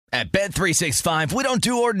At Bet365, we don't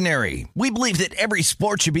do ordinary. We believe that every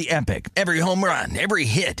sport should be epic. Every home run, every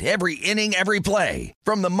hit, every inning, every play.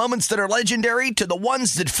 From the moments that are legendary to the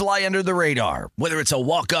ones that fly under the radar. Whether it's a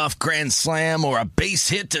walk-off grand slam or a base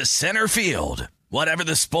hit to center field. Whatever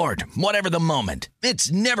the sport, whatever the moment.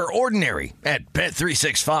 It's never ordinary at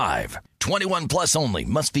Bet365. 21 plus only.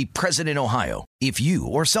 Must be present in Ohio. If you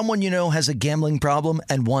or someone you know has a gambling problem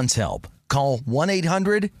and wants help, call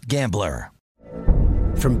 1-800-GAMBLER.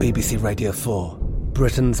 From BBC Radio 4,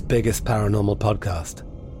 Britain's biggest paranormal podcast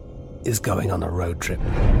is going on a road trip.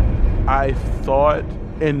 I thought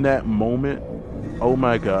in that moment, oh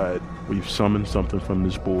my God, we've summoned something from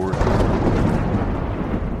this board.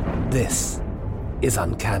 This is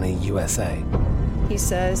Uncanny USA. He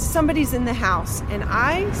says, somebody's in the house, and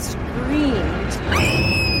I screamed.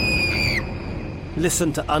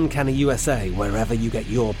 Listen to Uncanny USA wherever you get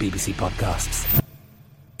your BBC podcasts,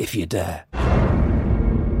 if you dare.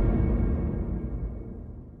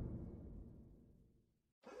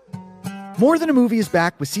 More Than a Movie is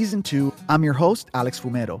back with Season 2. I'm your host, Alex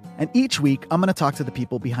Fumero, and each week I'm going to talk to the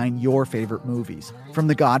people behind your favorite movies. From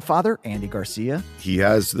The Godfather, Andy Garcia. He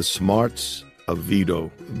has the smarts of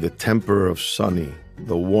Vito, the temper of Sonny,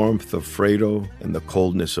 the warmth of Fredo, and the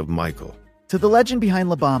coldness of Michael. To the legend behind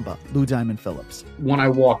La Bamba, Lou Diamond Phillips. When I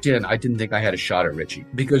walked in, I didn't think I had a shot at Richie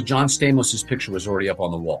because John Stamos' picture was already up on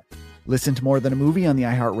the wall. Listen to More Than a Movie on the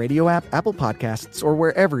iHeartRadio app, Apple Podcasts, or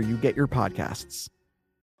wherever you get your podcasts.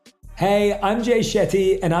 Hey, I'm Jay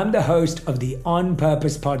Shetty, and I'm the host of the On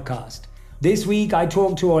Purpose podcast. This week, I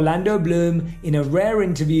talked to Orlando Bloom in a rare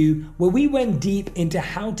interview where we went deep into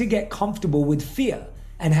how to get comfortable with fear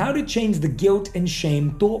and how to change the guilt and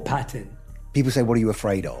shame thought pattern. People say, what are you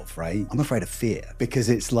afraid of, right? I'm afraid of fear because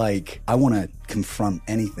it's like I want to confront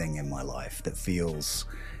anything in my life that feels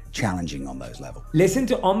challenging on those levels. Listen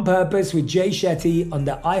to On Purpose with Jay Shetty on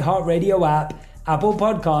the iHeartRadio app, Apple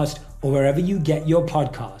Podcast, or wherever you get your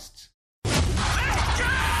podcasts.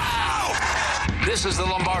 This is the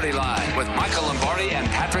Lombardi Line with Michael Lombardi and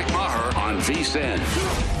Patrick Maher on VSiN.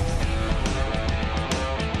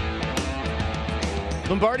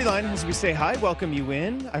 Lombardi Line, as we say hi, welcome you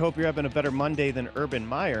in. I hope you're having a better Monday than Urban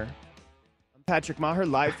Meyer. I'm Patrick Maher,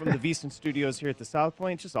 live from the VSiN studios here at the South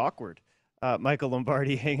Point. Just awkward. Michael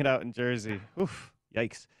Lombardi hanging out in Jersey. Oof,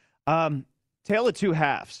 yikes. Tale of two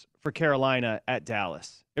halves for Carolina at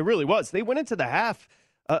Dallas. It really was. They went into the half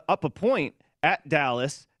up a point at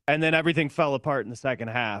Dallas, and then everything fell apart in the second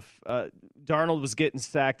half. Darnold was getting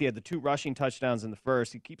sacked. He had the 2 rushing touchdowns in the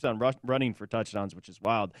first. He keeps on running for touchdowns, which is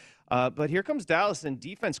wild. But here comes Dallas and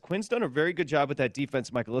defense. Quinn's done a very good job with that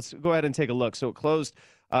defense, Michael. Let's go ahead and take a look. So it closed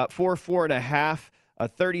 4.5, a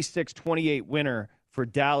 36-28 winner for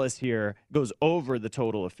Dallas here. Goes over the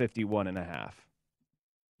total of 51.5.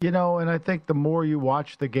 You know, and I think the more you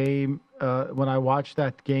watch the game, when I watched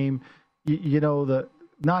that game, you know, the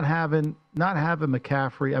not having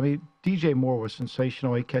McCaffrey. I mean, DJ Moore was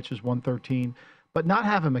sensational. 8 catches, 113. But not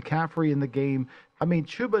having McCaffrey in the game, I mean,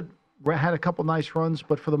 Chuba had a couple nice runs,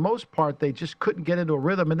 but for the most part, they just couldn't get into a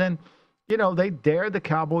rhythm. And then, you know, they dared the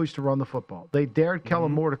Cowboys to run the football. They dared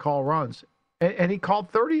Kellen Moore to call runs, and he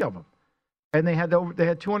called 30 of them. And they had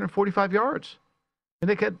 245 yards. And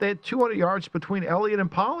they had 200 yards between Elliott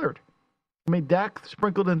and Pollard. I mean, Dak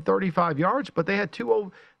sprinkled in 35 yards, but they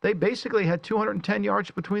basically had 210 yards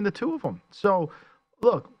between the two of them. So,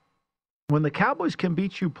 look, when the Cowboys can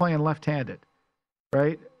beat you playing left-handed,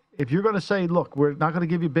 right, if you're going to say, look, we're not going to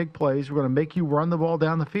give you big plays, we're going to make you run the ball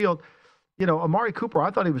down the field, you know, Amari Cooper, I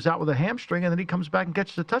thought he was out with a hamstring, and then he comes back and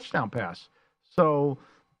catches a touchdown pass. So,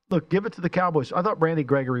 look, give it to the Cowboys. I thought Randy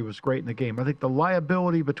Gregory was great in the game. I think the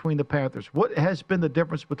liability between the Panthers, what has been the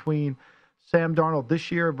difference between Sam Darnold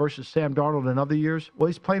this year versus Sam Darnold in other years? Well,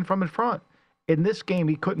 he's playing from in front. In this game,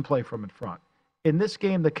 he couldn't play from in front. In this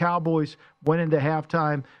game, the Cowboys went into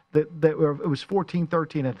halftime. It was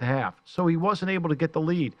 14-13 at the half. So he wasn't able to get the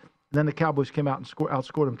lead. And then the Cowboys came out and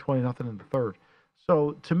outscored him 20-0 in the third.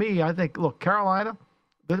 So to me, I think, look, Carolina,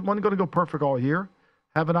 they weren't going to go perfect all year.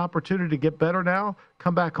 Have an opportunity to get better now,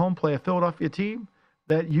 come back home, play a Philadelphia team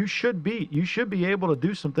that you should beat. You should be able to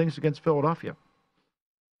do some things against Philadelphia.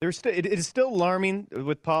 It is still alarming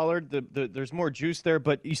with Pollard. There's more juice there,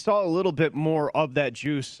 but you saw a little bit more of that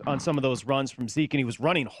juice on some of those runs from Zeke, and he was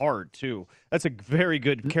running hard, too. That's a very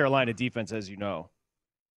good Carolina defense, as you know.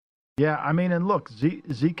 Yeah, I mean, and look,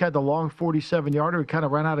 Zeke had the long 47-yarder. He kind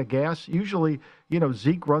of ran out of gas. Usually, you know,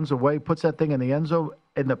 Zeke runs away, puts that thing in the end zone.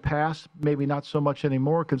 In the past, maybe not so much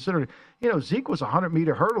anymore, considering, you know, Zeke was a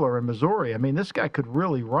 100-meter hurdler in Missouri. I mean, this guy could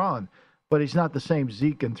really run, but he's not the same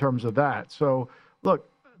Zeke in terms of that. So, look,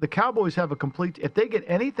 the Cowboys have a complete – if they get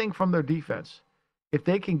anything from their defense, if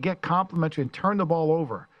they can get complimentary and turn the ball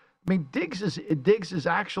over. I mean, Diggs is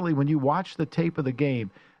actually, when you watch the tape of the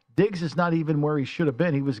game, Diggs is not even where he should have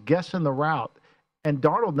been. He was guessing the route, and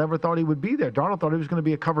Darnold never thought he would be there. Darnold thought he was going to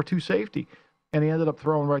be a cover 2 safety, and he ended up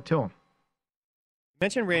throwing right to him. You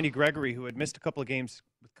mentioned Randy Gregory, who had missed a couple of games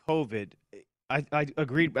with COVID. I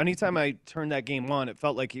agreed. Anytime I turned that game on, it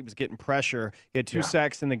felt like he was getting pressure. He had 2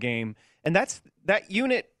 sacks in the game, and that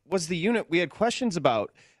unit was the unit we had questions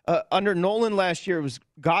about. Under Nolan last year, it was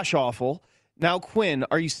gosh awful. Now, Quinn,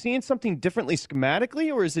 are you seeing something differently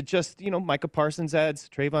schematically, or is it just, Micah Parsons adds,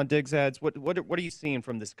 Trayvon Diggs adds? What are you seeing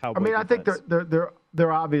from this Cowboy defense? I think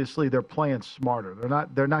they're obviously they're playing smarter.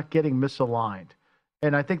 They're not getting misaligned,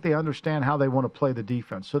 and I think they understand how they want to play the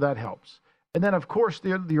defense, so that helps. And then, of course,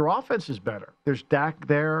 your offense is better. There's Dak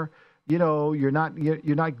there. You're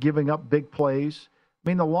not giving up big plays. I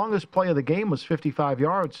mean, the longest play of the game was 55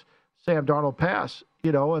 yards. Sam Darnold pass.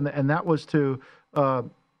 And that was to.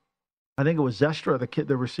 I think it was Zestra,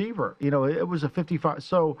 the receiver. It was a 55.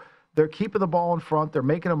 So they're keeping the ball in front. They're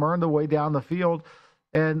making them earn their way down the field,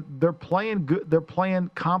 and they're playing good. They're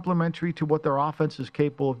playing complementary to what their offense is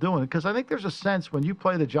capable of doing. Because I think there's a sense when you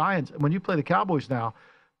play the Giants, when you play the Cowboys now,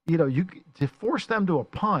 to force them to a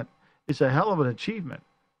punt is a hell of an achievement.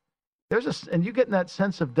 And you get in that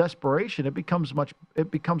sense of desperation. It becomes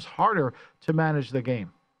harder to manage the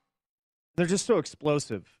game. They're just so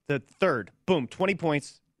explosive. The third, boom, 20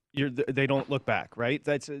 points. They don't look back, right?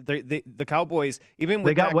 The Cowboys, even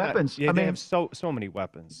with they got weapons. They have so many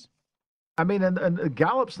weapons. I mean, and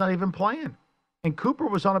Gallup's not even playing, and Cooper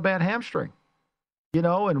was on a bad hamstring,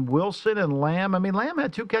 and Wilson and Lamb. I mean, Lamb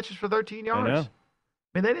had 2 catches for 13 yards. I know.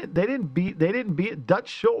 I mean, they didn't beat Dutch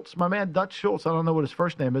Schultz, my man Dutch Schultz. I don't know what his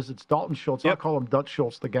first name is. It's Dalton Schultz. Yep. I'll call him Dutch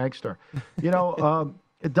Schultz, the gangster.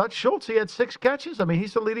 Dutch Schultz, he had 6 catches. I mean,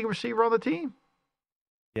 he's the leading receiver on the team.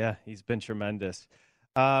 Yeah, he's been tremendous.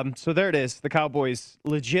 So there it is. The Cowboys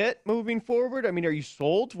legit moving forward. I mean, are you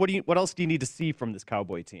sold? What else do you need to see from this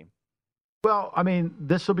Cowboy team? Well, I mean,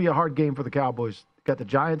 this will be a hard game for the Cowboys. Got the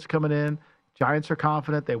Giants coming in. Giants are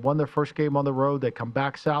confident. They won their first game on the road. They come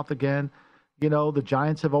back south again. The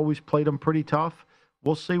Giants have always played them pretty tough.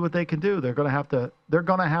 We'll see what they can do. They're going to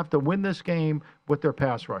have to win this game with their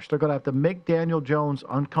pass rush. They're going to have to make Daniel Jones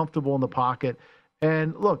uncomfortable in the pocket.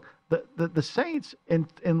 And look, the Saints, in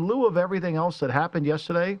lieu of everything else that happened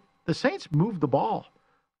yesterday, the Saints moved the ball.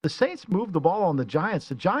 The Saints moved the ball on the Giants.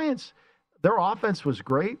 The Giants, their offense was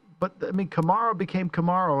great, but, I mean, Kamara became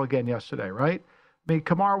Kamara again yesterday, right? I mean,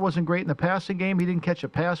 Kamara wasn't great in the passing game. He didn't catch a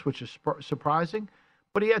pass, which is surprising,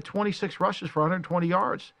 but he had 26 rushes for 120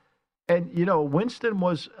 yards. And, Winston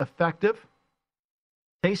was effective.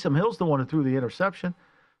 Taysom Hill's the one who threw the interception.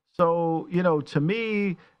 So, to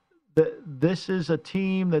me, this is a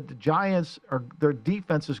team that the Giants, their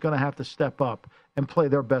defense is going to have to step up and play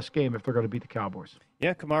their best game if they're going to beat the Cowboys.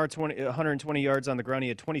 Yeah, Kamara 120 yards on the ground. He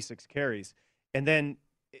had 26 carries. And then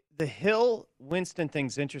the Hill-Winston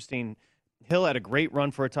thing's interesting. Hill had a great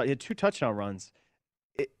run for a touchdown. He had 2 touchdown runs.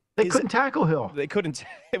 They couldn't tackle Hill. They couldn't.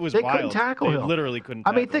 It was wild. They couldn't tackle Hill. Literally couldn't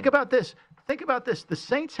tackle him. Think about this. Think about this. The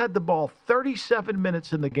Saints had the ball 37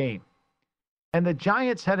 minutes in the game, and the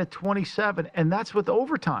Giants had it 27, and that's with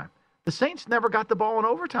overtime. The Saints never got the ball in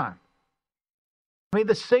overtime. I mean,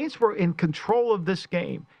 the Saints were in control of this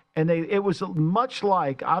game, and it was much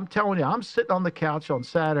like, I'm telling you, I'm sitting on the couch on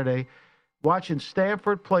Saturday watching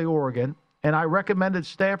Stanford play Oregon, and I recommended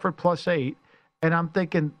Stanford +8, and I'm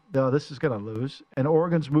thinking, no, this is going to lose. And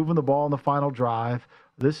Oregon's moving the ball on the final drive.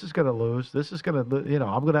 This is going to lose. This is going to,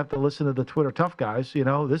 I'm going to have to listen to the Twitter tough guys.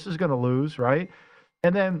 This is going to lose, right?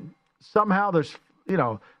 And then somehow there's,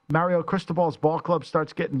 Mario Cristobal's ball club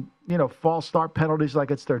starts getting, false start penalties like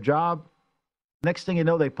it's their job. Next thing you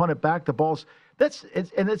know, they punt it back. The ball's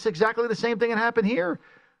it's exactly the same thing that happened here.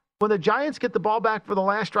 When the Giants get the ball back for the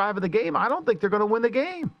last drive of the game, I don't think they're going to win the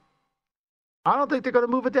game. I don't think they're going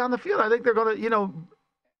to move it down the field. I think they're going to,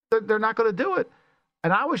 they're not going to do it.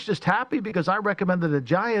 And I was just happy because I recommended the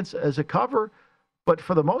Giants as a cover. But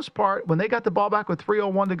for the most part, when they got the ball back with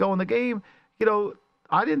 3:01 to go in the game,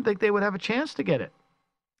 I didn't think they would have a chance to get it.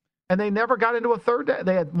 And they never got into a third down.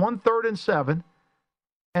 They had 1 3rd and 7,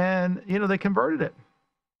 and, they converted it.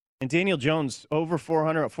 And Daniel Jones, over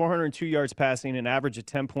 402 yards passing, an average of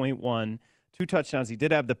 10.1, 2 touchdowns. He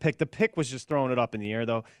did have the pick. The pick was just throwing it up in the air,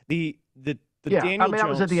 though. Daniel Jones, that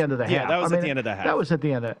was at the end of the half. Yeah, that was at the end of the half. That was at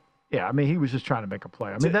the end of he was just trying to make a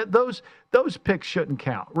play. I mean, those picks shouldn't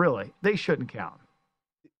count, really. They shouldn't count.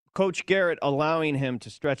 Coach Garrett allowing him to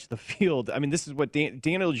stretch the field. I mean, this is what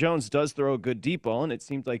Daniel Jones does throw a good deep ball, and it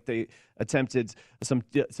seemed like they attempted some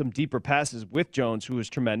deeper passes with Jones, who was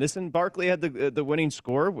tremendous. And Barkley had the winning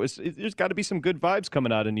score. There's got to be some good vibes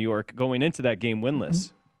coming out of New York going into that game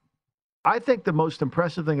winless. I think the most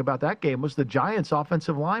impressive thing about that game was the Giants'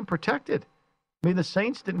 offensive line protected. I mean, the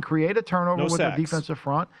Saints didn't create a turnover with their defensive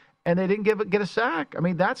front, and they didn't get a sack. I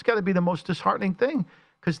mean, that's got to be the most disheartening thing,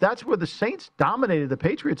 because that's where the Saints dominated the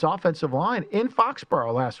Patriots' offensive line in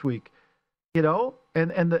Foxborough last week. You know,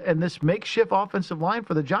 and this makeshift offensive line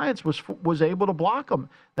for the Giants was able to block them.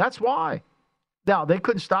 That's why. Now, they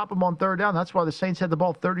couldn't stop them on third down. That's why the Saints had the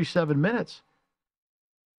ball 37 minutes.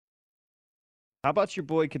 How about your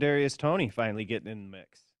boy Kadarius Toney finally getting in the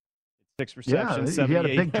mix? 6 receptions, 78. He had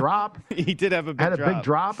a big drop. He did have a big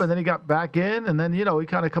drop, and then he got back in, and then, he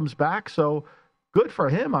kind of comes back. So good for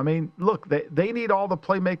him. I mean, look, they need all the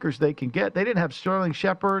playmakers they can get. They didn't have Sterling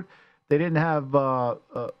Shepard. They didn't have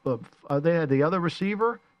they had the other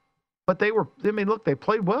receiver. But they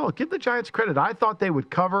played well. Give the Giants credit. I thought they would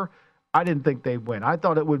cover. I didn't think they'd win. I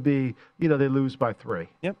thought it would be, they lose by 3.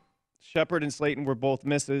 Yep. Shepard and Slayton were both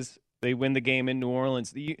misses. They win the game in New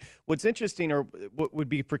Orleans. What's interesting, or what would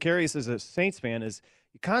be precarious as a Saints fan, is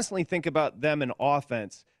you constantly think about them in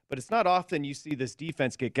offense, but it's not often you see this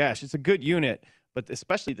defense get gashed. It's a good unit, but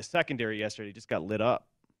especially the secondary yesterday just got lit up.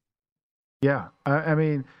 Yeah, I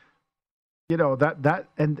mean, that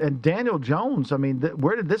and Daniel Jones. I mean,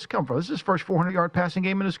 where did this come from? This is his first 400-yard passing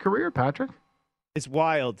game in his career, Patrick. It's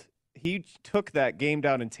wild. He took that game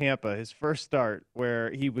down in Tampa, his first start, where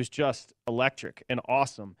he was just electric and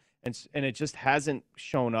awesome. And it just hasn't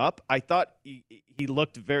shown up. I thought he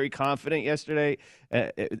looked very confident yesterday.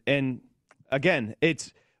 And, again,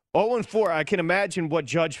 it's 0-4. I can imagine what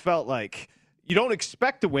Judge felt like. You don't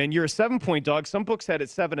expect to win. You're a 7-point dog. Some books had it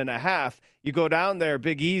 7.5. You go down there,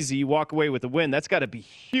 big easy, you walk away with a win. That's got to be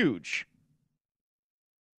huge.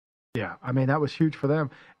 Yeah, I mean, that was huge for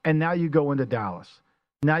them. And now you go into Dallas.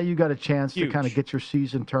 Now you got a chance to kind of get your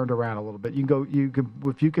season turned around a little bit.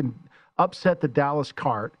 If you can upset the Dallas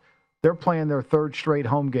cart. They're playing their 3rd straight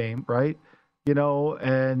home game, right?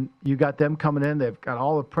 And you got them coming in. They've got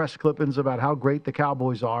all the press clippings about how great the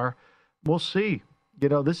Cowboys are. We'll see.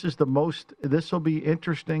 This will be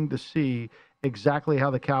interesting to see exactly how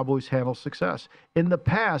the Cowboys handle success. In the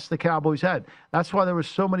past, the Cowboys had. That's why there were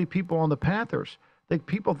so many people on the Panthers.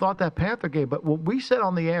 People thought that Panther game. But what we said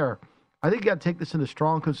on the air, I think you got to take this into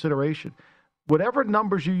strong consideration. Whatever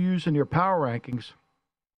numbers you use in your power rankings,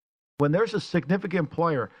 when there's a significant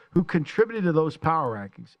player who contributed to those power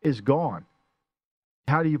rankings is gone,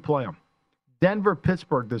 how do you play them? Denver,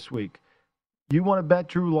 Pittsburgh this week. You want to bet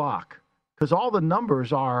Drew Lock because all the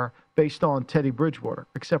numbers are based on Teddy Bridgewater,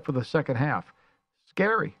 except for the second half.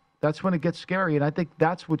 Scary. That's when it gets scary, and I think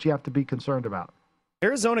that's what you have to be concerned about.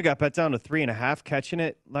 Arizona got bet down to 3.5, catching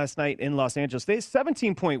it last night in Los Angeles. They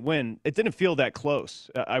 17-point win. It didn't feel that close,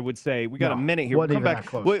 I would say. We got a minute here. We'll come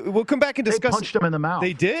back. We'll come back and discuss. They punched him in the mouth.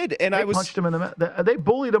 They did, and they punched him in the mouth. They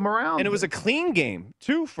bullied him around, and it was a clean game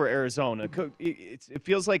too for Arizona. It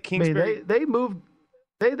feels like Kingsbury. They moved.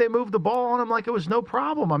 They moved the ball on him like it was no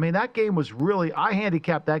problem. I mean, that game was really. I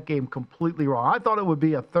handicapped that game completely wrong. I thought it would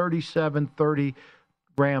be a 37-30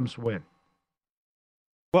 Rams win.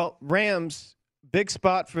 Well, Rams. Big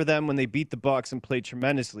spot for them when they beat the Bucs and played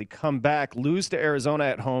tremendously. Come back, lose to Arizona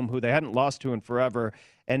at home, who they hadn't lost to in forever.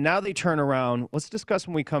 And now they turn around. Let's discuss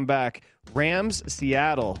when we come back. Rams,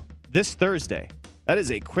 Seattle, this Thursday. That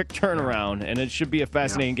is a quick turnaround, and it should be a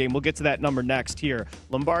fascinating game. We'll get to that number next here.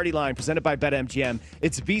 Lombardi Line, presented by BetMGM.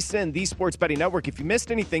 It's VSiN, the Sports Betting Network. If you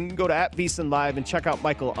missed anything, you can go to @VSiN Live and check out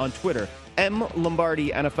Michael on Twitter. M Lombardi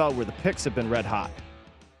NFL, where the picks have been red hot.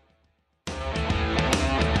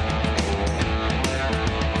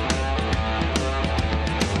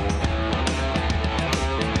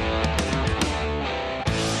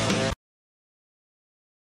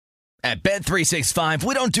 At Bet365,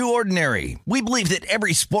 we don't do ordinary. We believe that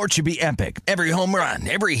every sport should be epic. Every home run,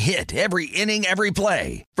 every hit, every inning, every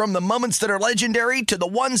play. From the moments that are legendary to the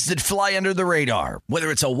ones that fly under the radar.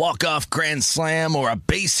 Whether it's a walk-off grand slam or a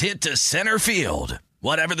base hit to center field.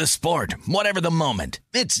 Whatever the sport, whatever the moment.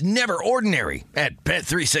 It's never ordinary at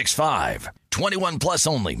Bet365. 21 plus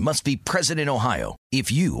only. Must be present in Ohio.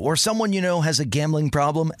 If you or someone you know has a gambling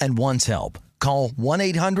problem and wants help, call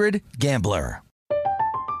 1-800-GAMBLER.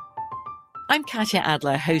 I'm Katya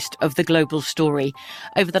Adler, host of The Global Story.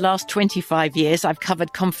 Over the last 25 years, I've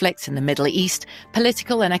covered conflicts in the Middle East,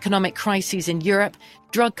 political and economic crises in Europe,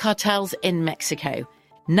 drug cartels in Mexico.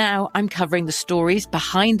 Now I'm covering the stories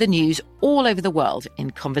behind the news all over the world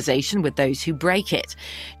in conversation with those who break it.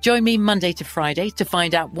 Join me Monday to Friday to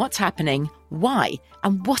find out what's happening, why,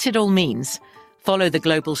 and what it all means. Follow The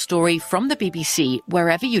Global Story from the BBC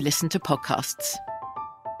wherever you listen to podcasts.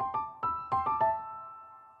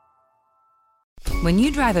 When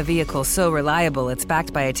you drive a vehicle so reliable it's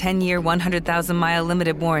backed by a 10-year, 100,000-mile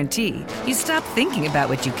limited warranty, you stop thinking about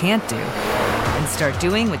what you can't do and start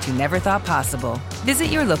doing what you never thought possible. Visit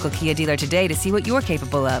your local Kia dealer today to see what you're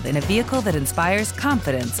capable of in a vehicle that inspires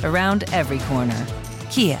confidence around every corner.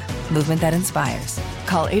 Kia, movement that inspires.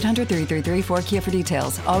 Call 800-333-4KIA for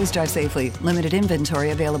details. Always drive safely. Limited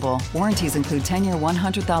inventory available. Warranties include 10-year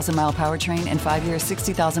 100,000-mile powertrain and 5-year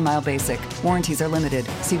 60,000-mile basic. Warranties are limited.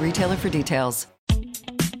 See retailer for details.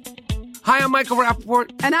 Hi, I'm Michael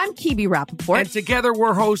Rappaport. And I'm Kibi Rappaport. And together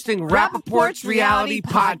we're hosting Rappaport's Reality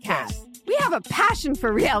Podcast. We have a passion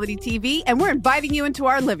for reality TV, and we're inviting you into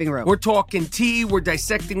our living room. We're talking tea, we're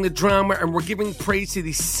dissecting the drama, and we're giving praise to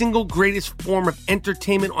the single greatest form of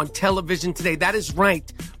entertainment on television today. That is right.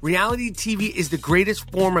 Reality TV is the greatest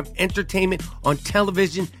form of entertainment on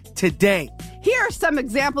television today. Here are some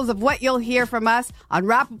examples of what you'll hear from us on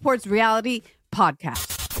Rappaport's Reality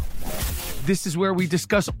Podcast. This is where we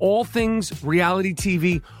discuss all things reality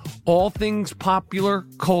TV, all things popular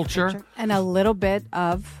culture. And a little bit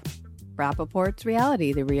of Rappaport's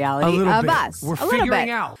reality, the reality of us. We're figuring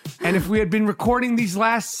out. And if we had been recording these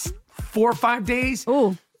last 4 or 5 days,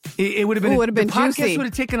 it would have been, the podcast juicy. Would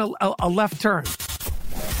have taken a left turn.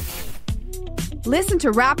 Listen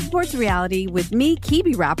to Rappaport's Reality with me,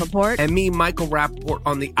 Kibi Rappaport. And me, Michael Rappaport,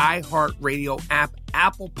 on the iHeartRadio app,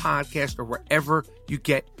 Apple Podcast, or wherever you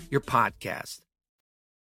get your podcast.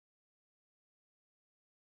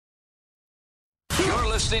 You're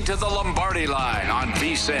listening to The Lombardi Line on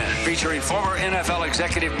VSiN, featuring former NFL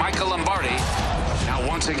executive Michael Lombardi. Now,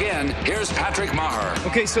 once again, here's Patrick Maher.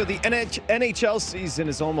 Okay, so the NHL season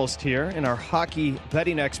is almost here, and our hockey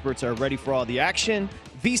betting experts are ready for all the action.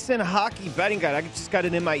 VSiN Hockey Betting Guide. I just got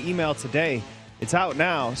it in my email today. It's out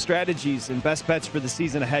now. Strategies and best bets for the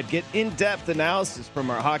season ahead. Get in-depth analysis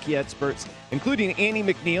from our hockey experts, including Andy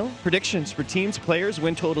McNeil, predictions for teams, players,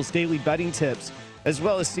 win totals, daily betting tips, as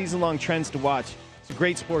well as season-long trends to watch. It's a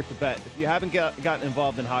great sport to bet. If you haven't gotten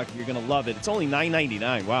involved in hockey, you're going to love it. It's only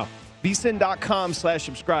 $9.99. Wow.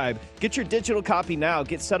 VSiN.com/subscribe. Get your digital copy now.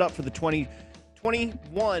 Get set up for the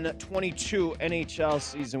 2021-22 NHL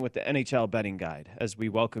season with the NHL Betting Guide. As we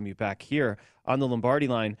welcome you back here on the Lombardi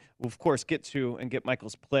Line, we'll, of course, get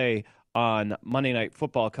Michael's play on Monday Night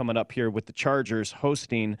Football coming up here with the Chargers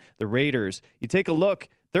hosting the Raiders. You take a look.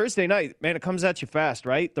 Thursday night, man, it comes at you fast,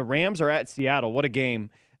 right? The Rams are at Seattle. What a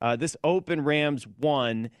game. This open Rams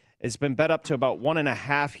 1 has been bet up to about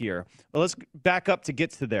 1.5 here. Well, let's back up to get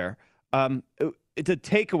to there. The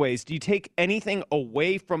takeaways, do you take anything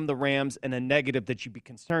away from the Rams and a negative that you'd be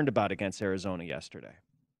concerned about against Arizona yesterday?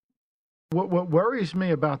 What worries me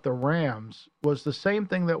about the Rams was the same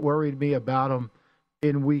thing that worried me about them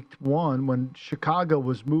in week 1 when Chicago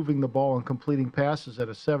was moving the ball and completing passes at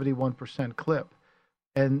a 71% clip.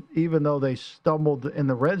 And even though they stumbled in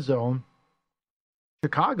the red zone,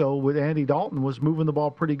 Chicago with Andy Dalton was moving the ball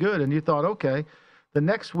pretty good. And you thought, okay, the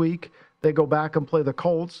next week they go back and play the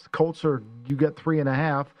Colts. The Colts you get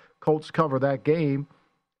 3.5. Colts cover that game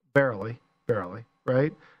barely,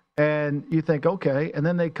 right? And you think, okay, and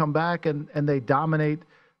then they come back and they dominate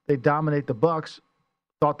the Bucs.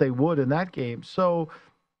 Thought they would in that game. So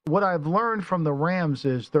what I've learned from the Rams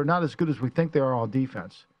is they're not as good as we think they are on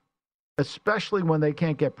defense, especially when they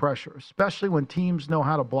can't get pressure, especially when teams know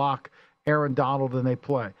how to block Aaron Donald and they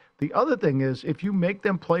play. The other thing is if you make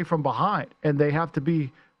them play from behind and they're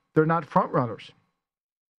not front runners,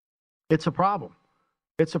 it's a problem.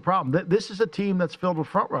 It's a problem. This is a team that's filled with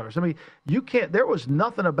front runners. I mean, there was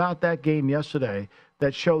nothing about that game yesterday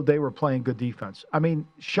that showed they were playing good defense. I mean,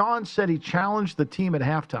 Sean said he challenged the team at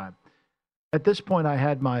halftime. At this point, I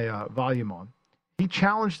had my volume on. He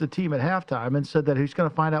challenged the team at halftime and said that he's going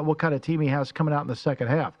to find out what kind of team he has coming out in the second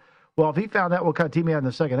half. Well, if he found out what kind of team he had in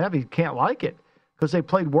the second half, he can't like it because they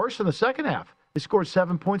played worse in the second half. They scored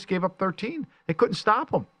 7 points, gave up 13. They couldn't stop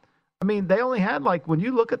them. I mean, they only had when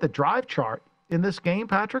you look at the drive chart in this game,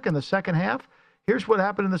 Patrick, in the second half, here's what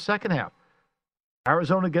happened in the second half.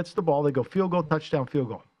 Arizona gets the ball. They go field goal, touchdown, field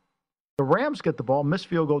goal. The Rams get the ball, miss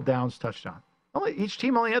field goal, downs, touchdown. Each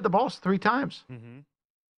team only had the ball 3 times. Mm-hmm.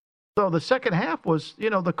 So the second half was,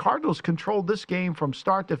 the Cardinals controlled this game from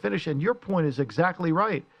start to finish, and your point is exactly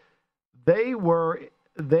right. The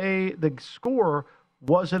score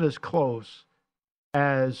wasn't as close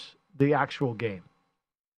as the actual game.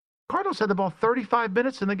 Cardinals had the ball 35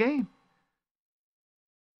 minutes in the game.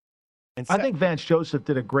 I think Vance Joseph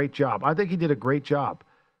did a great job. I think he did a great job.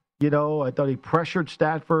 You know, I thought he pressured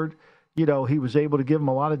Stafford. You know, he was able to give him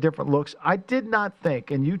a lot of different looks. I did not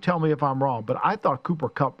think, and you tell me if I'm wrong, but I thought Cooper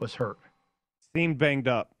Kupp was hurt. Seemed banged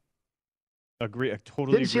up. Agree. I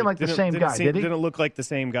totally didn't seem like the same guy, did he? Didn't look like the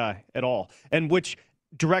same guy at all. And which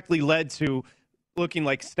directly led to looking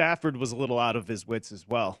like Stafford was a little out of his wits as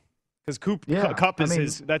well. Because Kupp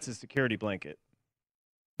is that's his security blanket.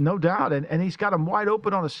 No doubt. And he's got him wide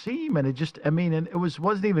open on a seam, and it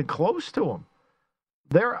wasn't even close to him.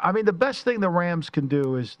 The best thing the Rams can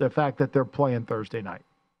do is the fact that they're playing Thursday night.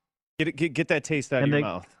 Get that taste out of your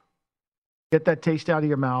mouth. Get that taste out of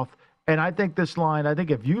your mouth. And I think this line,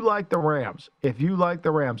 if you like the Rams,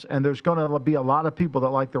 and there's going to be a lot of people that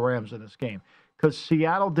like the Rams in this game, because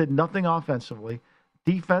Seattle did nothing offensively.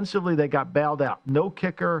 Defensively, they got bailed out. No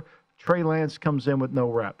kicker. Trey Lance comes in with no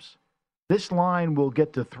reps. This line will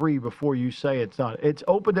get to 3 before you say it's done. It's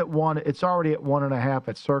opened at 1. It's already at 1.5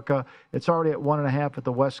 at Circa. It's already at 1.5 at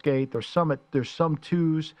the Westgate. There's some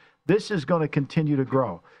 2s. This is going to continue to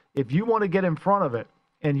grow. If you want to get in front of it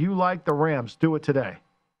and you like the Rams, do it today.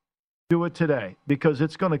 Do it today, because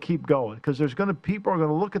it's going to keep going. Because people are going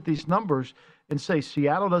to look at these numbers and say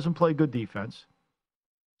Seattle doesn't play good defense.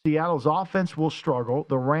 Seattle's offense will struggle.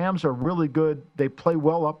 The Rams are really good. They play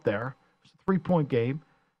well up there. It's a 3-point game.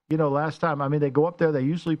 You know, last time, they go up there. They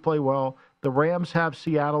usually play well. The Rams have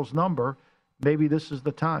Seattle's number. Maybe this is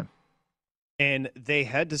the time. And they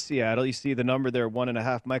head to Seattle. You see the number there,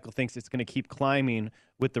 1.5. Michael thinks it's going to keep climbing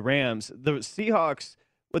with the Rams. The Seahawks,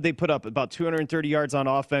 what they put up, about 230 yards on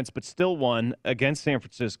offense, but still won against San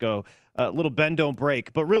Francisco. A little bend, don't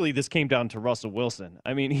break. But really, this came down to Russell Wilson.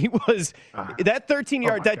 He was that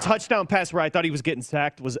 13-yard, touchdown pass where I thought he was getting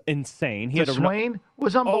sacked was insane. The Swain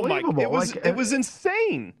was unbelievable. It was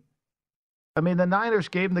insane. The Niners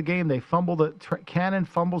gave him the game. They fumbled it. Cannon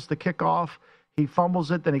fumbles the kickoff. He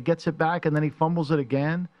fumbles it, then he gets it back, and then he fumbles it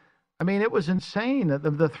again. It was insane.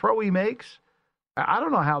 The throw he makes, I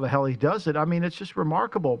don't know how the hell he does it. It's just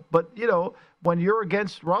remarkable. But, when you're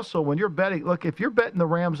against Russell, when you're betting, look, if you're betting the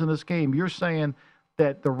Rams in this game, you're saying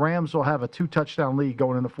that the Rams will have a 2-touchdown lead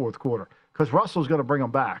going in the fourth quarter because Russell's going to bring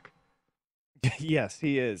them back. Yes,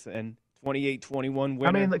 he is. And 28-21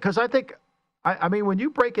 winner. Because I think – when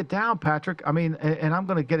you break it down, Patrick, and I'm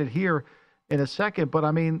going to get it here in a second, but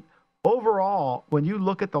overall, when you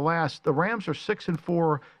look at the Rams are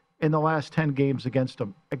 6-4 in the last 10 games against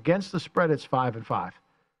them. Against the spread, it's 5-5.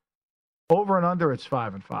 Over and under, it's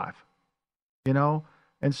 5-5.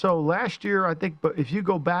 And so last year, I think, but if you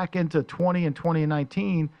go back into 20 and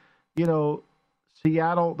 2019,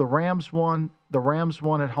 Seattle, the Rams won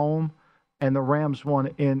at home. And the Rams won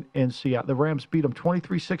in Seattle. The Rams beat them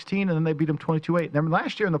 23-16, and then they beat them 22-8. Then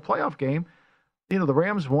last year in the playoff game, the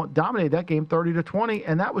Rams dominated that game 30-20,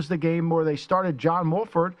 and that was the game where they started John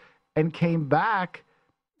Wolford and came back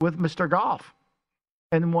with Mr. Goff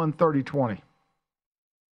and won 30-20.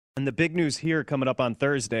 And the big news here coming up on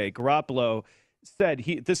Thursday, Garoppolo said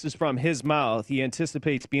this is from his mouth. He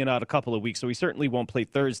anticipates being out a couple of weeks, so he certainly won't play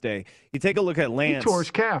Thursday. You take a look at Lance. He tore his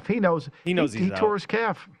calf. He knows he tore his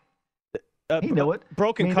calf. He knew it.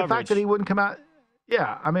 Broken coverage. The fact that he wouldn't come out.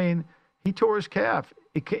 Yeah, he tore his calf.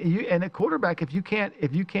 And a quarterback, if you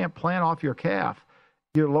can't plan off your calf,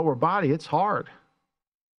 your lower body, it's hard.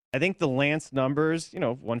 I think the Lance numbers,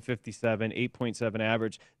 157, 8.7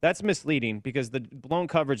 average, that's misleading because the blown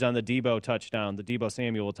coverage on the Debo touchdown, the Debo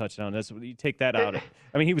Samuel touchdown, you take that out.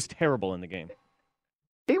 He was terrible in the game.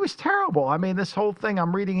 He was terrible. This whole thing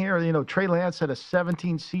I'm reading here, Trey Lance had a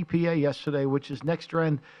 17 CPA yesterday, which is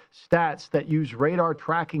next-gen stats that use radar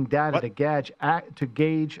tracking data to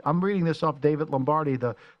gauge. I'm reading this off David Lombardi,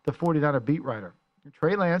 the 49er beat writer.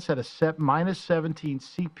 Trey Lance had a minus 17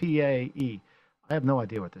 CPA-E. I have no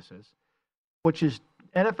idea what this is, which is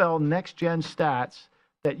NFL next-gen stats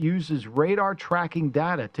that uses radar tracking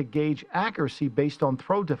data to gauge accuracy based on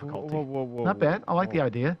throw difficulty. Not bad. I like the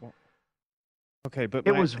idea. Okay, but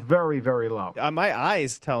it was very, very low. My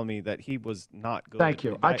eyes tell me that he was not good. Thank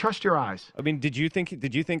you. I trust your eyes. Did you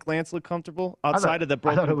think Lance looked comfortable outside of the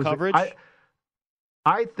broken coverage?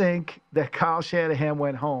 I think that Kyle Shanahan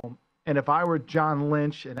went home, and if I were John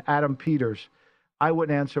Lynch and Adam Peters, I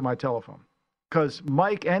wouldn't answer my telephone because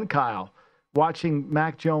Mike and Kyle, watching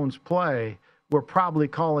Mac Jones play, were probably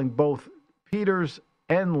calling both Peters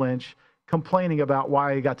and Lynch, complaining about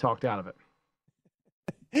why he got talked out of it.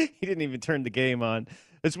 He didn't even turn the game on.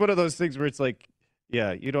 It's one of those things where it's like,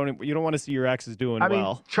 yeah, you don't want to see your exes doing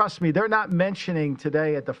well. Trust me, they're not mentioning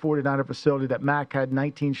today at the 49er facility that Mac had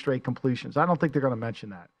 19 straight completions. I don't think they're going to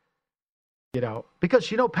mention that.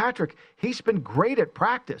 Because Patrick, he's been great at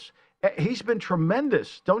practice. He's been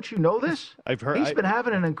tremendous. Don't you know this? I've heard. He's been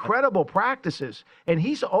having an incredible practices, and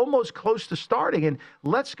he's almost close to starting. And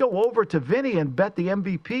let's go over to Vinny and bet the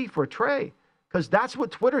MVP for Trey, because that's what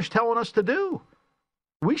Twitter's telling us to do.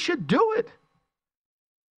 We should do it.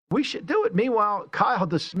 We should do it. Meanwhile, Kyle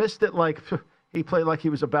dismissed it like he played like he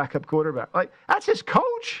was a backup quarterback. Like, that's his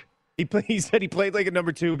coach. He said he played like a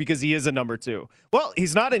number 2 because he is a number 2. Well,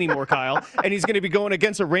 he's not anymore, Kyle, and he's going to be going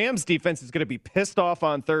against a Rams defense that's going to be pissed off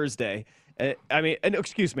on Thursday.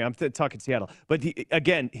 Excuse me, I'm talking Seattle. But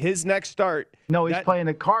again, his next start. No, he's playing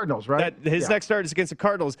the Cardinals, right? His next start is against the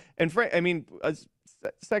Cardinals. And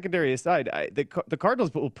secondary aside, the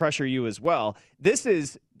Cardinals will pressure you as well. That's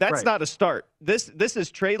not a start. This is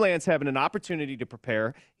Trey Lance having an opportunity to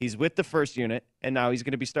prepare. He's with the first unit, and now he's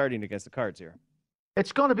going to be starting against the Cards here.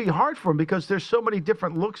 It's going to be hard for him because there's so many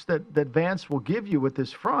different looks that Vance will give you with this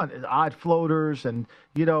front. Odd floaters and,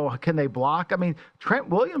 can they block? I mean, Trent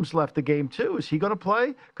Williams left the game too. Is he going to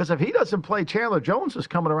play? Because if he doesn't play, Chandler Jones is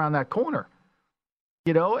coming around that corner.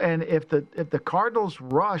 And if the Cardinals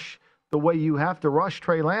rush the way you have to rush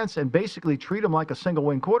Trey Lance and basically treat him like a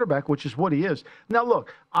single-wing quarterback, which is what he is. Now,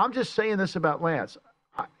 look, I'm just saying this about Lance.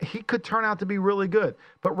 He could turn out to be really good.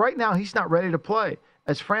 But right now, he's not ready to play.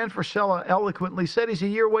 As Fran Fraschilla eloquently said, he's a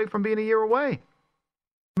year away from being a year away.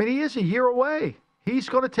 I mean, he is a year away. He's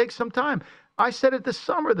going to take some time. I said it this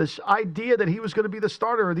summer, this idea that he was going to be the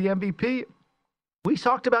starter or the MVP. We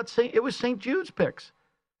talked about it was St. Jude's picks.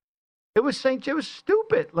 It was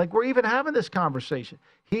stupid. Like, we're even having this conversation.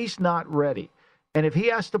 He's not ready. And if he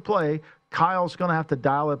has to play, Kyle's going to have to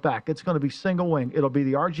dial it back. It's going to be single wing. It'll be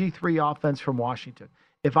the RG3 offense from Washington.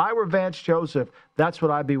 If I were Vance Joseph, that's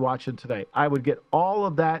what I'd be watching today. I would get all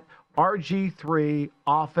of that RG3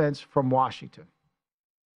 offense from Washington.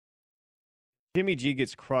 Jimmy G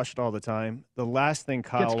gets crushed all the time. The last thing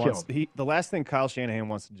Kyle Shanahan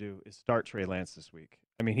wants to do is start Trey Lance this week.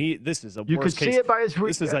 I mean, this is a you worst could case. See it by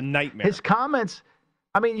this is a nightmare. His comments.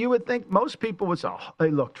 I mean, you would think most people would say, oh, "Hey,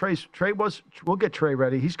 look, we'll get Trey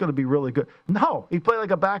ready. He's going to be really good." No, he played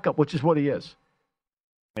like a backup, which is what he is.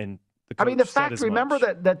 And the fact, remember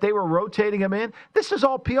that they were rotating him in? This is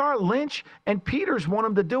all PR. Lynch and Peters want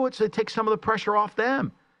him to do it so they take some of the pressure off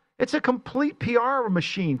them. It's a complete PR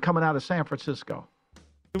machine coming out of San Francisco.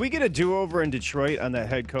 Did we get a do-over in Detroit on that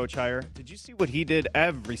head coach hire? Did you see what he did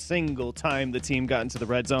every single time the team got into the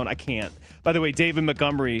red zone? I can't. By the way, David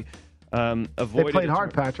Montgomery avoided. They played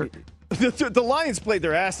hard, Patrick. The Lions played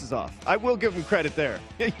their asses off. I will give them credit there.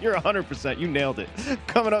 You're 100%. You nailed it.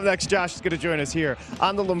 Coming up next, Josh is going to join us here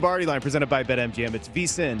on the Lombardi Line, presented by BetMGM. It's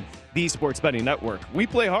VSiN, the Sports Betting Network. We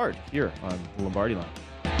play hard here on the Lombardi Line.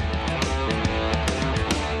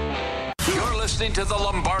 You're listening to the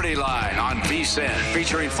Lombardi Line on VSiN,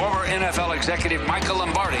 featuring former NFL executive Michael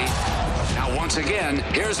Lombardi. Now, once again,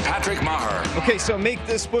 here's Patrick Maher. Okay, so make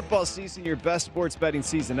this football season your best sports betting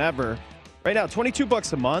season ever. Right now,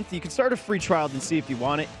 $22 a month. You can start a free trial and see if you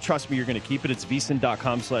want it. Trust me, you're going to keep it. It's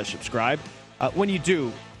VSiN.com/subscribe. When you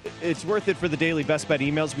do, it's worth it for the daily best bet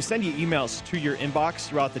emails. We send you emails to your inbox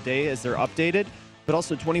throughout the day as they're updated, but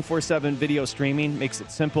also 24/7 video streaming makes it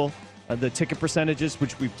simple. The ticket percentages,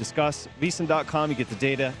 which we've discussed, VSiN.com, you get the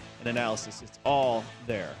data and analysis. It's all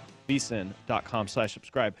there.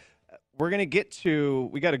 VSiN.com/subscribe. We're going to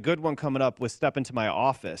we got a good one coming up with Step Into My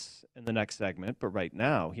Office in the next segment. But right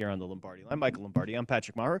now, here on the Lombardi Line, Michael Lombardi, I'm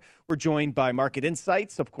Patrick Maher. We're joined by Market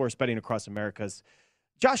Insights, of course, betting across America's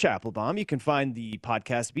Josh Applebaum. You can find the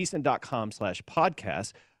podcast,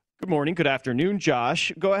 VSiN.com/podcast. Good morning, good afternoon,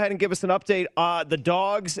 Josh. Go ahead and give us an update. The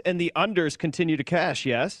dogs and the unders continue to cash,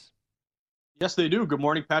 yes? Yes, they do. Good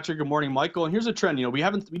morning, Patrick. Good morning, Michael. And here's a trend. We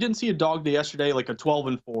didn't see a dog day yesterday like a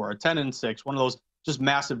 12-4, a 10-6, one of those just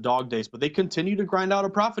massive dog days, but they continue to grind out a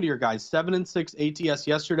profit here, guys. 7-6 ATS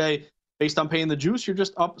yesterday. Based on paying the juice, you're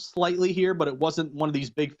just up slightly here, but it wasn't one of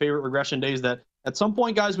these big favorite regression days that at some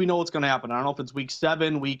point, guys, we know what's going to happen. I don't know if it's week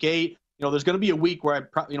 7, week 8. There's going to be a week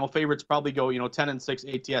where favorites probably go 10-6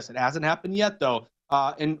 ATS. It hasn't happened yet though.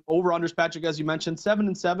 And over-unders, Patrick, as you mentioned,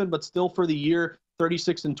 7-7, but still for the year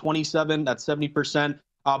 36-27. That's 70%.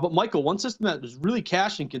 But Michael, one system that is really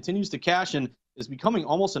cashing, continues to cash, and is becoming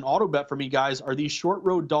almost an auto bet for me, guys, are these short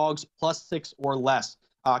road dogs +6 or less.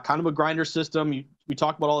 Kind of a grinder system. We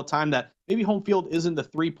talk about all the time that maybe home field isn't the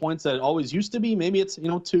 3 points that it always used to be. Maybe it's 2,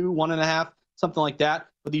 1.5, something like that.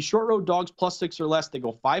 But these short road dogs +6 or less, they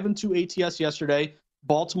go 5-2 ATS yesterday.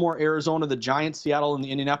 Baltimore, Arizona, the Giants, Seattle, and the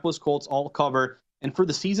Indianapolis Colts all cover. And for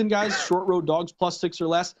the season, guys, short road dogs +6 or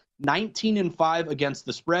less, 19-5 against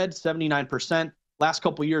the spread, 79%. Last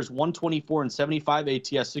couple years, 124 and 75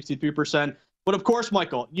 ATS, 63%. But of course,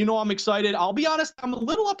 Michael, you know I'm excited. I'll be honest, I'm a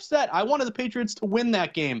little upset. I wanted the Patriots to win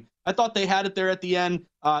that game. I thought they had it there at the end,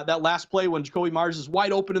 that last play when Jacoby Myers is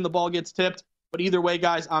wide open and the ball gets tipped. But either way,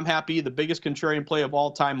 guys, I'm happy. The biggest contrarian play of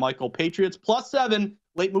all time, Michael. Patriots +7,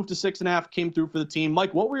 late move to 6.5, came through for the team.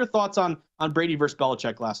 Mike, what were your thoughts on Brady versus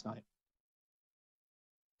Belichick last night?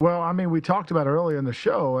 Well, I mean, we talked about it earlier in the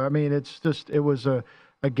show. I mean, it was a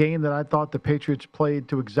game that I thought the Patriots played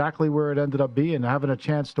to exactly where it ended up being, having a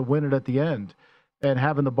chance to win it at the end and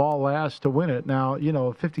having the ball last to win it. Now, you know,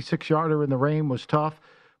 a 56-yarder in the rain was tough,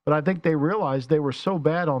 but I think they realized they were so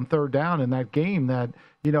bad on third down in that game that,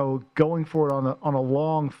 you know, going for it on a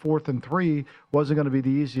long 4th and 3 wasn't going to be the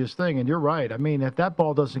easiest thing. And you're right. I mean, if that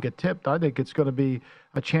ball doesn't get tipped, I think it's going to be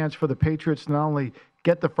a chance for the Patriots to not only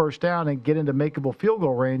get the first down and get into makeable field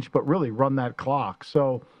goal range, but really run that clock.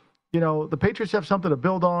 So, you know, the Patriots have something to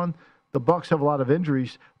build on. The Bucs have a lot of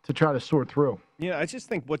injuries to try to sort through. Yeah, I just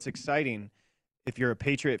think what's exciting, if you're a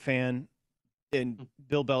Patriot fan and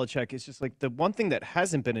Bill Belichick, is just like the one thing that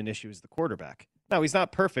hasn't been an issue is the quarterback. Now, he's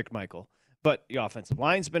not perfect, Michael, but the offensive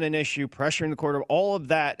line's been an issue, pressuring the quarterback. All of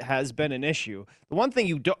that has been an issue. The one thing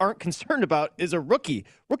you aren't concerned about is a rookie.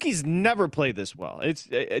 Rookies never play this well. It's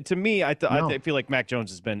to me, I feel like Mac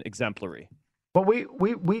Jones has been exemplary. But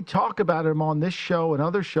we talk about him on this show and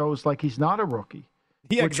other shows like he's not a rookie.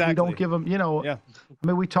 Yeah, which exactly. We don't give him, you know. Yeah. I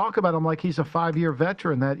mean, we talk about him like he's a 5-year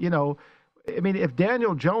veteran that, you know, I mean, if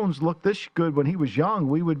Daniel Jones looked this good when he was young,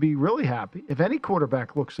 we would be really happy. If any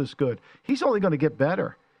quarterback looks this good, he's only going to get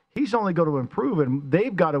better. He's only going to improve, and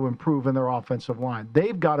they've got to improve in their offensive line.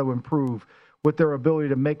 They've got to improve with their ability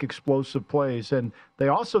to make explosive plays. And they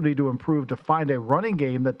also need to improve to find a running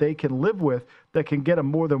game that they can live with that can get them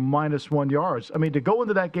more than -1 yards. I mean, to go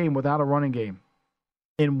into that game without a running game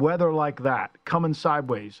in weather like that, coming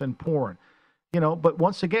sideways and pouring, you know, but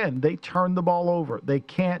once again, they turn the ball over. They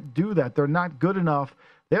can't do that. They're not good enough.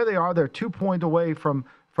 There they are. They're 2 points away from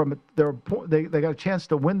their – they got a chance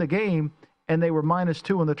to win the game, and they were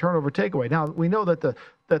 -2 in the turnover takeaway. Now, we know that the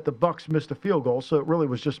Bucs missed a field goal, so it really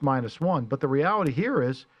was just -1. But the reality here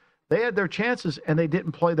is they had their chances, and they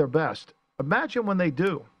didn't play their best. Imagine when they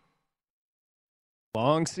do.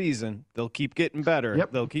 Long season. They'll keep getting better.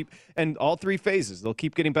 Yep. They'll keep – and all 3 phases, they'll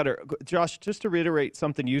keep getting better. Josh, just to reiterate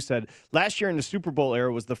something you said, last year in the Super Bowl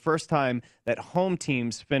era was the first time that home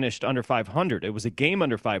teams finished under 500. It was a game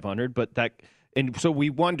under 500, but that – and so we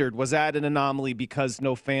wondered, was that an anomaly because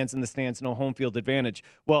no fans in the stands, no home field advantage?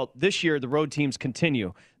 Well, this year the road teams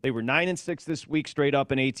continue. They were 9-6 this week straight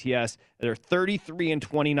up in ATS. They're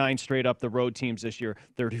 33-29 straight up the road teams this year.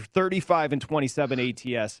 They're 35-27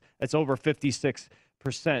 ATS. That's over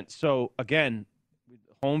 56%. So again,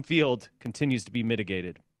 home field continues to be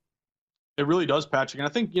mitigated. It really does, Patrick. And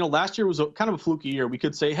I think, you know, last year was kind of a fluky year. We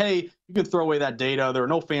could say, hey, you can throw away that data. There were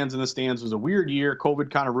no fans in the stands. It was a weird year. COVID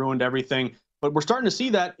kind of ruined everything. But we're starting to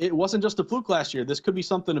see that it wasn't just a fluke last year. This could be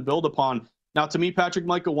something to build upon. Now, to me, Patrick,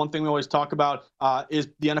 Michael, one thing we always talk about is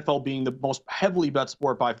the NFL being the most heavily bet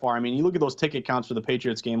sport by far. I mean, you look at those ticket counts for the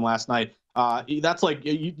Patriots game last night. That's like,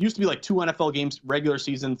 it used to be like 2 NFL games, regular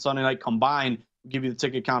season, Sunday night combined, give you the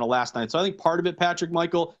ticket count of last night. So I think part of it, Patrick,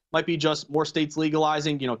 Michael, might be just more states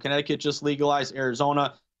legalizing. You know, Connecticut just legalized,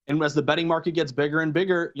 Arizona. And as the betting market gets bigger and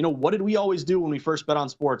bigger, you know, what did we always do when we first bet on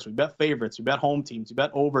sports? We bet favorites, we bet home teams, we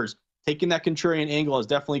bet overs. Taking that contrarian angle has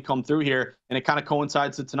definitely come through here, and it kind of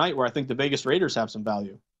coincides to tonight where I think the Vegas Raiders have some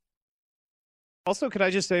value. Also, could I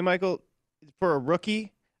just say, Michael, for a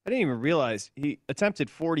rookie, I didn't even realize he attempted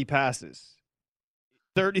 40 passes.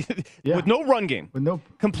 30 with no run game.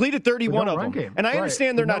 Completed 31 of them. Game. And I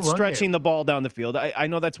understand they're not stretching game. The ball down the field. I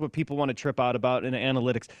know that's what people want to trip out about in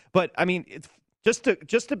analytics. But I mean, it's just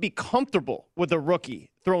to be comfortable with a rookie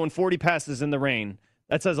throwing 40 passes in the rain,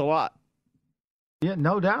 that says a lot. Yeah,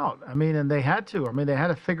 no doubt. I mean, and they had to. I mean, they had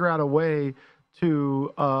to figure out a way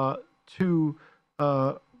to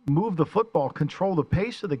move the football, control the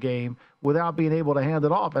pace of the game without being able to hand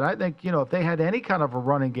it off. And I think, you know, if they had any kind of a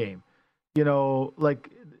running game, you know, like,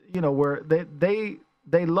 you know, where they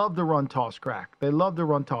love to run toss crack. They love to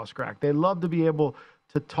run toss crack. They love to be able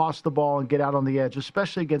to toss the ball and get out on the edge,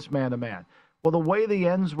 especially against man-to-man. Well, the way the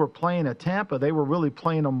ends were playing at Tampa, they were really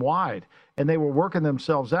playing them wide, and they were working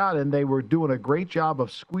themselves out, and they were doing a great job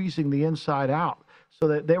of squeezing the inside out so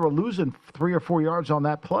that they were losing 3 or 4 yards on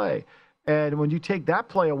that play. And when you take that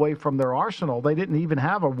play away from their arsenal, they didn't even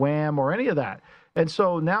have a wham or any of that. And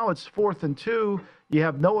so now it's 4th and 2. You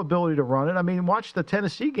have no ability to run it. I mean, watch the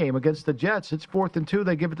Tennessee game against the Jets. It's 4th and 2.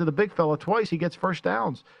 They give it to the big fella twice. He gets first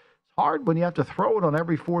downs. It's hard when you have to throw it on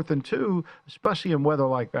every 4th and 2, especially in weather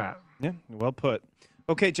like that. Yeah, well put.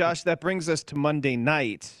 Okay, Josh, that brings us to Monday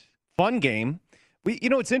night. Fun game.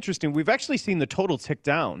 It's interesting. We've actually seen the total tick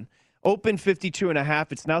down. Open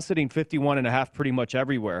 52.5. It's now sitting 51.5 pretty much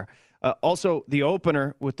everywhere. Also, the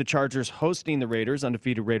opener with the Chargers hosting the Raiders,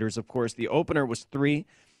 undefeated Raiders, of course. The opener was 3.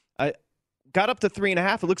 Got up to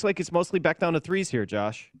 3.5. It looks like it's mostly back down to 3s here,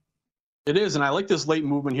 Josh. It is, and I like this late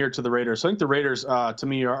movement here to the Raiders. So I think the Raiders, to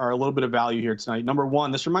me, are a little bit of value here tonight. Number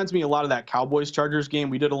one, this reminds me a lot of that Cowboys-Chargers game.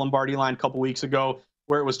 We did a Lombardi line a couple weeks ago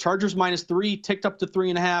where it was Chargers -3, ticked up to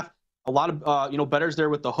 3.5. A lot of bettors there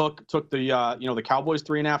with the hook took the the Cowboys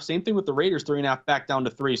 3.5. Same thing with the Raiders 3.5 back down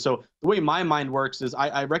to 3. So the way my mind works is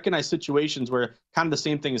I recognize situations where kind of the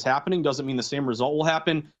same thing is happening. Doesn't mean the same result will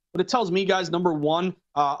happen. But it tells me, guys, number one,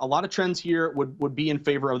 a lot of trends here would be in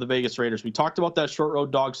favor of the Vegas Raiders. We talked about that short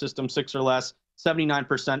road dog system, 6 or less,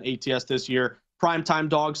 79% ATS this year. Primetime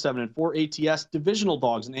dogs, 7-4 ATS. Divisional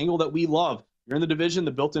dogs, an angle that we love. You're in the division,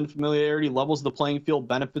 the built-in familiarity levels the playing field,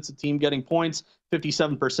 benefits the team getting points,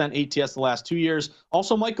 57% ATS the last 2 years.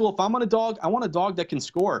 Also, Michael, if I'm on a dog, I want a dog that can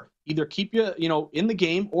score, either keep you, in the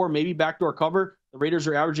game or maybe backdoor cover. The Raiders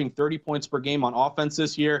are averaging 30 points per game on offense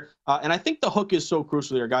this year. And I think the hook is so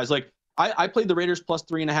crucial here, guys. Like, I played the Raiders plus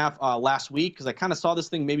 3.5 last week because I kind of saw this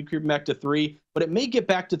thing maybe creeping back to 3, but it may get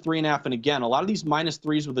back to 3.5. And again, a lot of these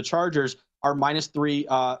 -3s with the Chargers are -3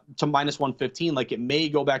 to -115. Like, it may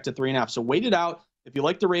go back to 3.5. So wait it out. If you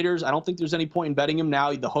like the Raiders, I don't think there's any point in betting them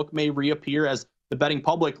now. The hook may reappear as the betting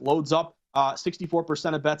public loads up.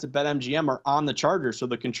 64% of bets at BetMGM are on the Chargers. So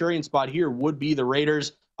the contrarian spot here would be the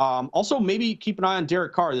Raiders. Also, maybe keep an eye on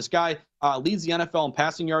Derek Carr. This guy leads the NFL in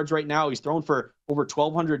passing yards right now. He's thrown for over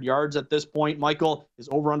 1,200 yards at this point. Michael, his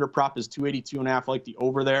over-under prop is 282.5. I like the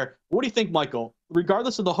over there. What do you think, Michael?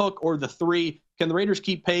 Regardless of the hook or the 3, can the Raiders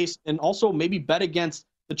keep pace and also maybe bet against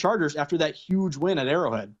the Chargers after that huge win at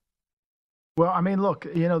Arrowhead? Well, I mean, look,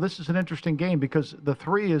 this is an interesting game because the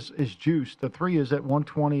 3 is juiced. The 3 is at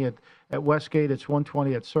 120 at Westgate. It's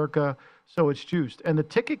 120 at Circa. So it's juiced. And the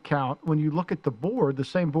ticket count, when you look at the board, the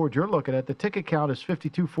same board you're looking at, the ticket count is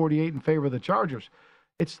 52-48 in favor of the Chargers.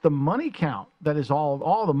 It's the money count that is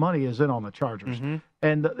all the money is in on the Chargers. Mm-hmm.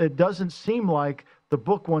 And it doesn't seem like the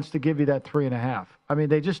book wants to give you that 3.5. I mean,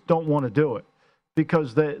 they just don't want to do it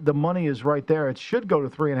because the money is right there. It should go to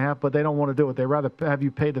 3.5, but they don't want to do it. They rather have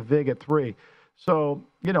you pay the VIG at 3. So,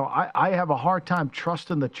 I have a hard time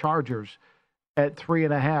trusting the Chargers at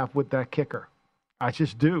 3.5 with that kicker. I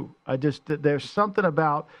just do. There's something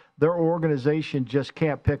about their organization just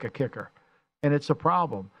can't pick a kicker, and it's a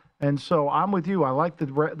problem. And so I'm with you. I like the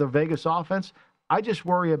Vegas offense. I just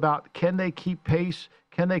worry about, can they keep pace?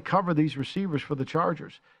 Can they cover these receivers for the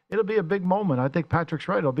Chargers? It'll be a big moment. I think Patrick's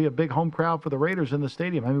right. It'll be a big home crowd for the Raiders in the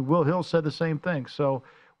stadium. I mean, Will Hill said the same thing. So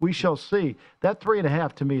we shall see. That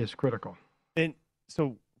 3.5 to me is critical. And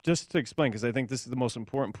so just to explain, because I think this is the most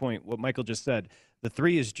important point, what Michael just said, the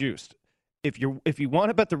 3 is juiced. If you want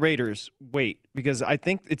to bet the Raiders, wait, because I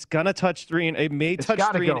think it's gonna touch 3, and it may touch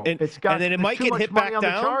 3, and then it might get hit back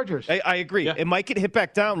down. I agree. Yeah. It might get hit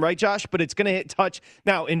back down, right, Josh? But it's gonna touch.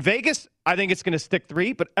 Now in Vegas, I think it's gonna stick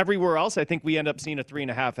 3, but everywhere else, I think we end up seeing a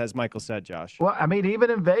 3.5, as Michael said, Josh. Well, I mean, even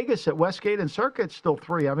in Vegas at Westgate and Circuit, it's still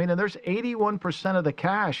 3. I mean, and there's 81% of the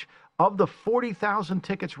cash of the 40,000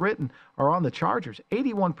 tickets written are on the Chargers.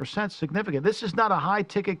 81% significant. This is not a high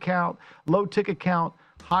ticket count, low ticket count,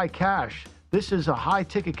 high cash. This is a high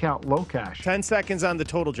ticket count, low cash. 10 seconds on the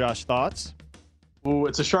total, Josh. Thoughts? Ooh,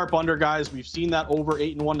 it's a sharp under, guys. We've seen that over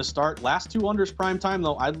 8-1 to start. Last 2 unders prime time,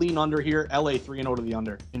 though. I'd lean under here. LA 3-0 to the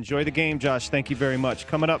under. Enjoy the game, Josh. Thank you very much.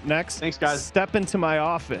 Coming up next. Thanks, guys. Step into my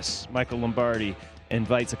office. Michael Lombardi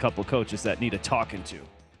invites a couple coaches that need a talking to.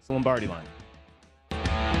 It's the Lombardi Line.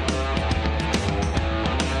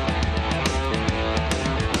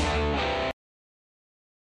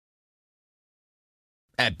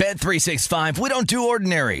 At Bet365, we don't do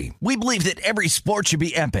ordinary. We believe that every sport should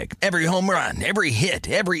be epic. Every home run, every hit,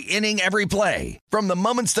 every inning, every play. From the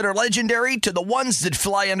moments that are legendary to the ones that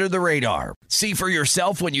fly under the radar. See for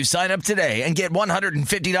yourself when you sign up today and get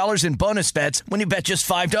 $150 in bonus bets when you bet just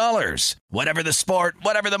 $5. Whatever the sport,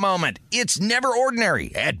 whatever the moment, it's never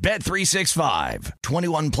ordinary at Bet365.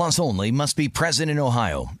 21 plus only. Must be present in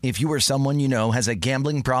Ohio. If you or someone you know has a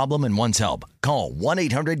gambling problem and wants help, call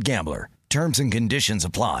 1-800-GAMBLER. Terms and conditions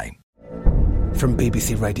apply. From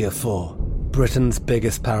BBC Radio 4, Britain's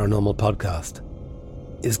biggest paranormal podcast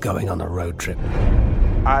is going on a road trip.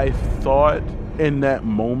 I thought in that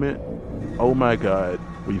moment, oh my God,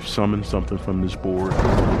 we've summoned something from this board.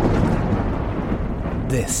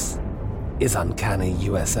 This is Uncanny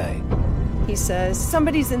USA. He says,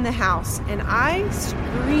 somebody's in the house, and I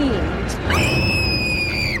screamed.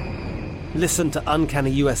 Listen to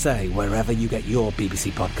Uncanny USA wherever you get your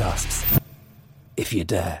BBC podcasts, if you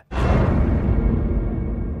dare.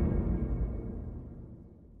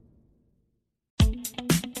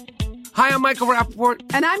 Hi, I'm Michael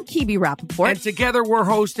Rappaport. And I'm Kibi Rappaport. And together we're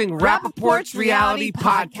hosting Rappaport's Reality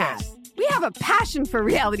Podcast. We have a passion for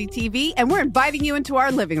reality TV, and we're inviting you into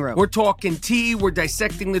our living room. We're talking tea, we're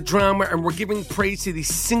dissecting the drama, and we're giving praise to the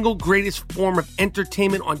single greatest form of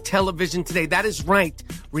entertainment on television today. That is right.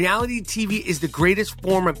 Reality TV is the greatest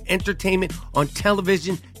form of entertainment on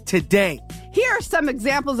television today. Here are some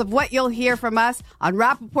examples of what you'll hear from us on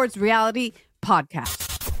Rappaport's Reality Podcast.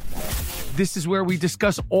 This is where we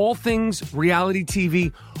discuss all things reality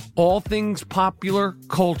TV, all things popular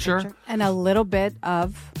culture. And a little bit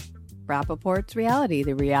of Rappaport's reality,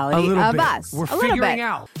 the reality of bit. us. We're figuring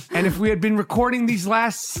out. And if we had been recording these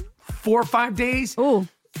last 4 or 5 days,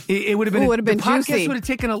 it would have been, the podcast juicy. would have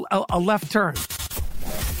taken a left turn.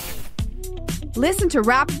 Listen to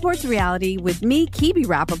Rappaport's Reality with me, Kibi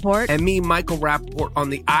Rappaport. And me, Michael Rappaport, on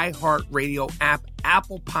the iHeartRadio app,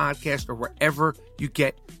 Apple Podcast, or wherever you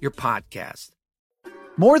get your podcast.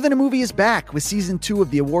 More Than a Movie is back with Season 2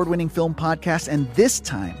 of the award-winning film podcast, and this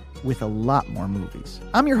time with a lot more movies.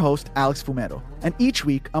 I'm your host, Alex Fumero, and each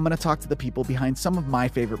week I'm going to talk to the people behind some of my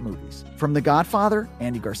favorite movies. From The Godfather,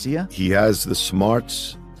 Andy Garcia. He has the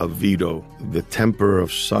smarts of Vito, the temper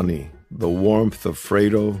of Sonny, the warmth of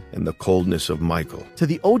Fredo, and the coldness of Michael. To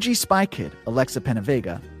the OG Spy Kid, Alexa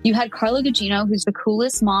Penavega. You had Carla Gugino, who's the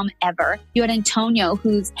coolest mom ever. You had Antonio,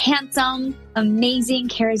 who's handsome, amazing,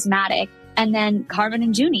 charismatic. And then Carmen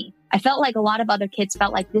and Junie. I felt like a lot of other kids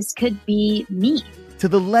felt like this could be me. To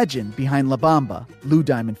the legend behind La Bamba, Lou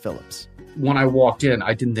Diamond Phillips. When I walked in,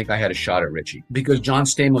 I didn't think I had a shot at Richie because John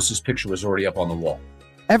Stamos' picture was already up on the wall.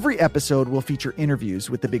 Every episode will feature interviews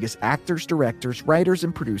with the biggest actors, directors, writers,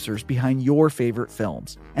 and producers behind your favorite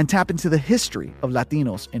films and tap into the history of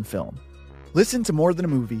Latinos in film. Listen to More Than a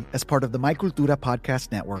Movie as part of the My Cultura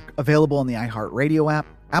Podcast Network, available on the iHeartRadio app,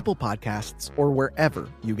 Apple Podcasts, or wherever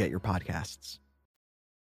you get your podcasts.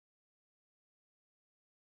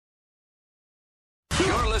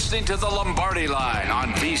 You're listening to The Lombardi Line on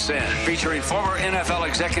VSiN, featuring former NFL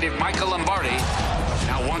executive Michael Lombardi.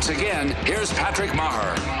 Now, once again, here's Patrick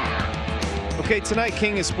Maher. Okay, tonight,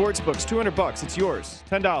 King of Sportsbooks, $200. It's yours,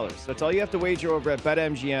 $10. That's all you have to wager over at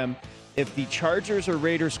BetMGM. If the Chargers or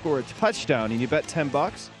Raiders score a touchdown and you bet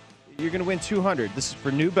 $10, you're going to win $200. This is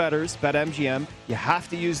for new bettors, BetMGM. You have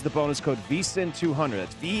to use the bonus code VSIN200.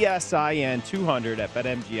 That's VSIN 200 at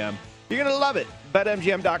BetMGM. You're going to love it.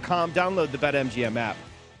 BetMGM.com. Download the BetMGM app.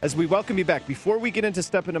 As we welcome you back, before we get into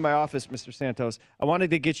Step Into My Office, Mr. Santos, I wanted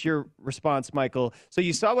to get your response, Michael. So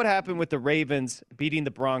you saw what happened with the Ravens beating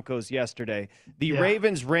the Broncos yesterday. The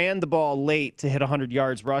Ravens ran the ball late to hit 100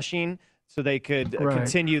 yards rushing so they could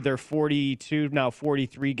continue their 42, now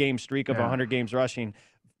 43-game streak of 100 games rushing.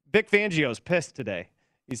 Vic Fangio's pissed today.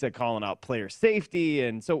 He said calling out player safety.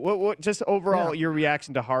 And so what just overall your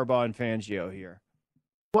reaction to Harbaugh and Fangio here?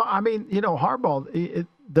 Well, I mean, Harbaugh,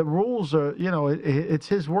 the rules are, it's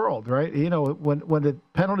his world, right? When the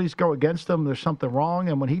penalties go against him, there's something wrong.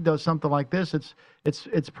 And when he does something like this,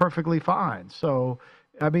 it's perfectly fine. So,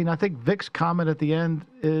 I mean, I think Vic's comment at the end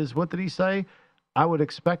is, what did he say? I would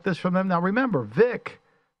expect this from them. Now, remember, Vic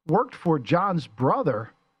worked for John's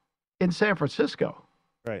brother in San Francisco.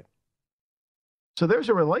 Right. So there's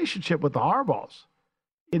a relationship with the Harbaughs.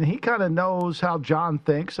 And he kind of knows how John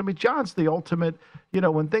thinks. I mean, John's the ultimate,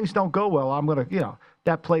 when things don't go well, I'm going to,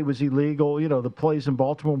 that play was illegal. The plays in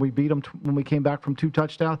Baltimore, we beat them when we came back from 2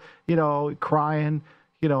 touchdowns, crying,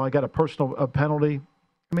 I got a personal penalty.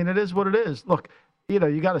 I mean, it is what it is. Look, you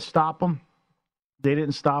got to stop them. They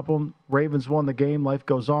didn't stop them. Ravens won the game. Life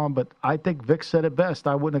goes on. But I think Vic said it best.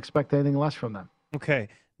 I wouldn't expect anything less from them. Okay.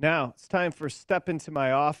 Now it's time for Step Into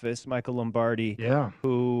My Office, Michael Lombardi,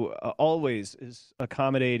 who always is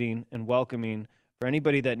accommodating and welcoming for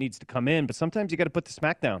anybody that needs to come in. But sometimes you got to put the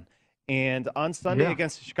smack down. And on Sunday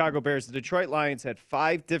against the Chicago Bears, the Detroit Lions had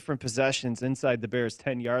 5 different possessions inside the Bears'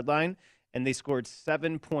 10-yard line, and they scored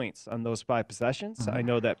 7 points on those 5 possessions. I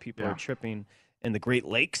know that people are tripping in the Great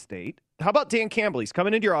Lakes state. How about Dan Campbell? He's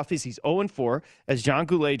coming into your office. He's 0-4. As John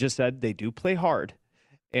Goulet just said, they do play hard.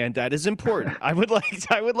 And that is important. I would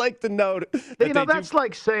like to note that that's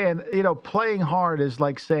like saying, playing hard is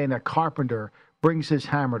like saying a carpenter brings his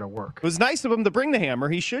hammer to work. It was nice of him to bring the hammer.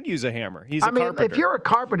 He should use a hammer. He's a carpenter. If you're a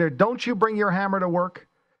carpenter, don't you bring your hammer to work?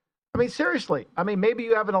 I mean, seriously. I mean, maybe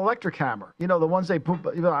you have an electric hammer. The ones they poop.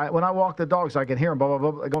 When I walk the dogs, I can hear them blah,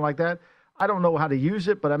 blah, blah, going like that. I don't know how to use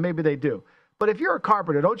it, but maybe they do. But if you're a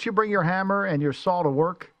carpenter, don't you bring your hammer and your saw to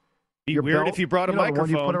work? Be weird if you brought a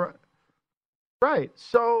microphone. Right.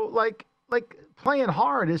 So, like playing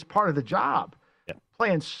hard is part of the job. Yeah.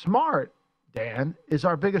 Playing smart, Dan, is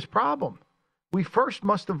our biggest problem. We first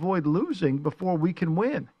must avoid losing before we can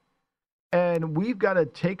win. And we've got to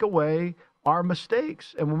take away our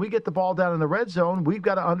mistakes. And when we get the ball down in the red zone, we've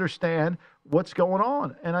got to understand what's going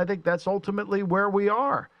on. And I think that's ultimately where we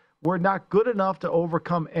are. We're not good enough to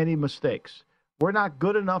overcome any mistakes. We're not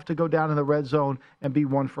good enough to go down in the red zone and be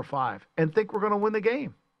 1 for 5 and think we're going to win the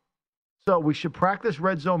game. So we should practice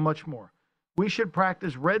red zone much more. We should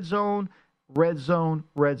practice red zone, red zone,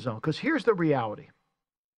 red zone. Because here's the reality.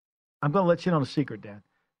 I'm going to let you in on a secret, Dan.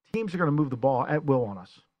 Teams are going to move the ball at will on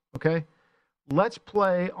us, okay? Let's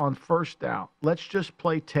play on first down. Let's just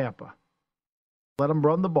play Tampa. Let them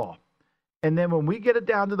run the ball. And then when we get it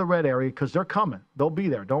down to the red area, because they're coming, they'll be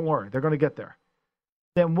there. Don't worry. They're going to get there.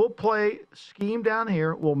 Then we'll play scheme down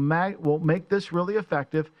here. We'll make this really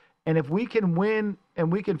effective. And if we can win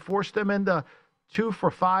and we can force them into 2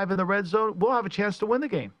 for 5 in the red zone, we'll have a chance to win the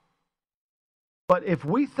game. But if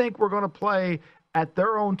we think we're going to play at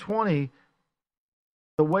their own 20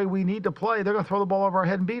 the way we need to play, they're going to throw the ball over our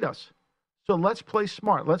head and beat us. So let's play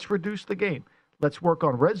smart. Let's reduce the game. Let's work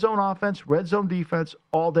on red zone offense, red zone defense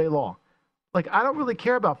all day long. Like, I don't really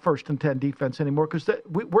care about 1st and 10 defense anymore because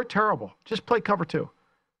we're terrible. Just play cover 2.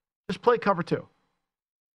 Just play cover 2.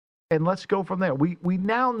 And let's go from there. We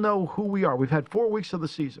now know who we are. We've had 4 weeks of the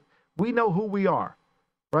season. We know who we are,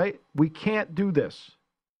 right? We can't do this.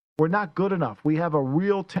 We're not good enough. We have a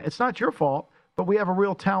real it's not your fault, but we have a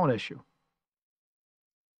real talent issue.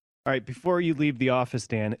 All right, before you leave the office,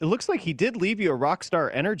 Dan, it looks like he did leave you a rock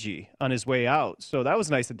star energy on his way out. So that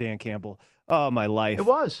was nice of Dan Campbell. Oh, my life. It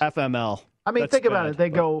was. FML. I mean, think about it. They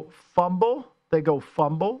go fumble,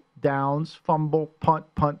 downs, fumble, punt,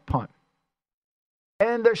 punt, punt.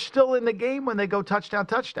 And they're still in the game when they go touchdown,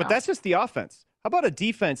 touchdown. But that's just the offense. How about a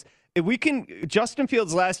defense? If we can, Justin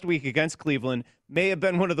Fields last week against Cleveland may have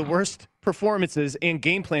been one of the worst performances and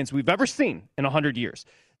game plans we've ever seen in 100 years.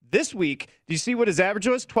 This week, do you see what his average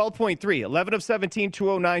was? 12.3, 11 of 17,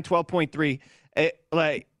 209,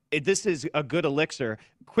 12.3. This is a good elixir.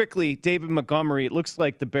 Quickly, David Montgomery, it looks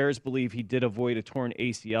like the Bears believe he did avoid a torn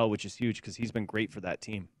ACL, which is huge because he's been great for that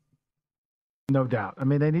team. No doubt. I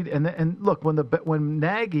mean, they need and look, when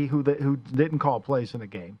Nagy, who didn't call plays in the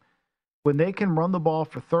game, when they can run the ball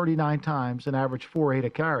for 39 times and average 4.8 a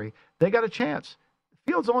carry, they got a chance.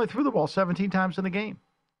 Fields only threw the ball 17 times in the game.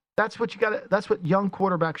 That's what that's what young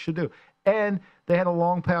quarterbacks should do. And they had a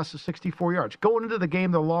long pass of 64 yards. Going into the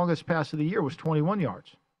game, the longest pass of the year was 21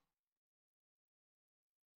 yards.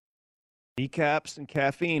 Kneecaps and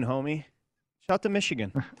caffeine, homie. Shout out to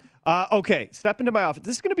Michigan. Okay, step into my office.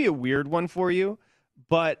 This is going to be a weird one for you,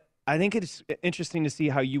 but I think it's interesting to see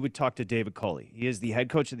how you would talk to David Culley. He is the head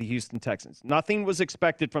coach of the Houston Texans. Nothing was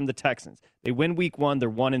expected from the Texans. They win week 1, they're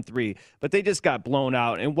 1-3, but they just got blown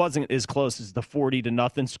out. It wasn't as close as the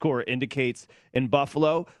 40-0 score indicates in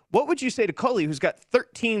Buffalo. What would you say to Culley, who's got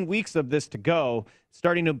 13 weeks of this to go,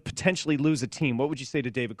 starting to potentially lose a team? What would you say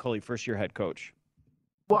to David Culley, first-year head coach?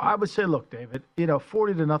 Well, I would say, look, David,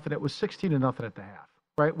 40-0, it was 16-0 at the half,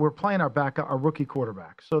 right? We're playing our rookie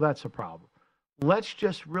quarterback, so that's a problem. Let's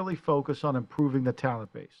just really focus on improving the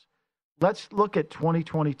talent base. Let's look at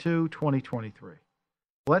 2022, 2023.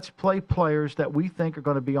 Let's play players that we think are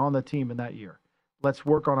going to be on the team in that year. Let's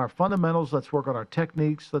work on our fundamentals. Let's work on our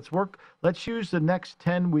techniques. Let's use the next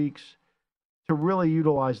 10 weeks to really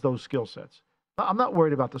utilize those skill sets. I'm not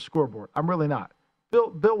worried about the scoreboard. I'm really not.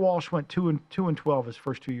 Bill Walsh went 2-12 his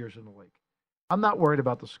first 2 years in the league. I'm not worried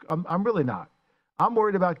about I'm really not. I'm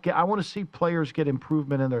worried about I want to see players get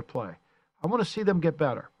improvement in their play. I want to see them get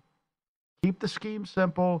better. Keep the scheme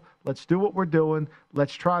simple. Let's do what we're doing.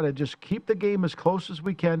 Let's try to just keep the game as close as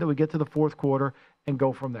we can till we get to the fourth quarter and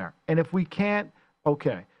go from there. And if we can't,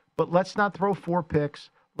 okay. But let's not throw 4 picks.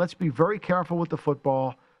 Let's be very careful with the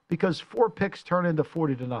football because 4 picks turn into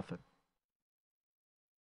 40-0.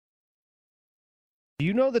 Do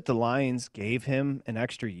you know that the Lions gave him an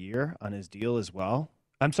extra year on his deal as well?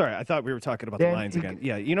 I'm sorry, I thought we were talking about the Lions again.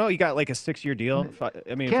 Yeah, he got like a 6-year deal.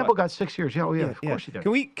 Campbell got 6 years. Yeah, of course he did.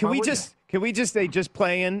 Can we just say just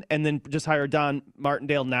playing and then just hire Don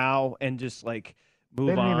Martindale now and just like move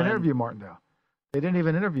on? They didn't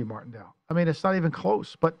even interview Martindale. I mean, it's not even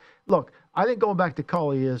close. But look, I think going back to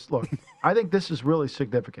Culley I think this is really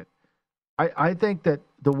significant. I think that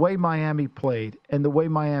the way Miami played and the way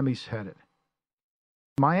Miami's headed,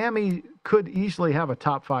 Miami could easily have a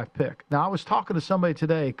top 5 pick. Now, I was talking to somebody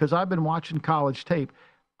today because I've been watching college tape.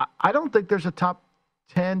 I don't think there's a top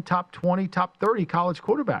 10, top 20, top 30 college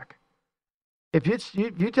quarterback. If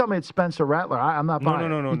you tell me it's Spencer Rattler, I'm not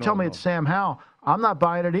buying it. You tell me it's Sam Howell, I'm not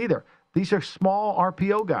buying it either. These are small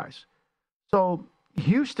RPO guys. So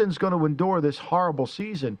Houston's going to endure this horrible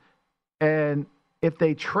season. And if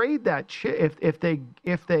they trade that if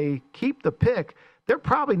they keep the pick, they're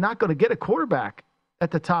probably not going to get a quarterback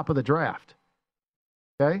at the top of the draft.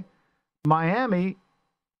 Okay? Miami,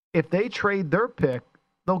 if they trade their pick,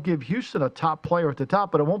 they'll give Houston a top player at the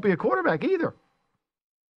top, but it won't be a quarterback either.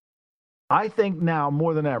 I think now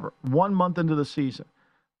more than ever, 1 month into the season,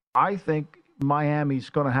 I think Miami's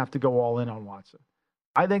going to have to go all in on Watson.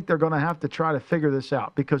 I think they're going to have to try to figure this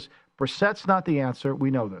out because Brissett's not the answer. We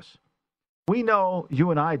know this. We know,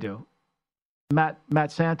 you and I do.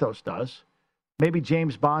 Matt Santos does. Maybe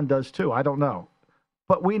James Bond does too. I don't know.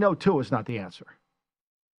 But we know Tua is not the answer.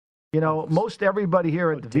 You know, most everybody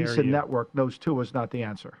here at the VSiN Network knows Tua is not the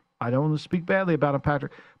answer. I don't want to speak badly about him,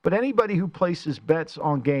 Patrick. But anybody who places bets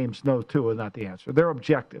on games knows Tua is not the answer. They're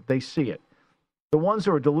objective. They see it. The ones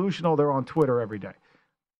who are delusional, they're on Twitter every day.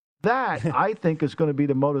 That, I think, is going to be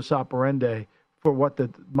the modus operandi for what the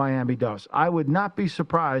Miami does. I would not be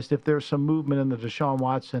surprised if there's some movement in the Deshaun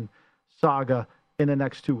Watson saga in the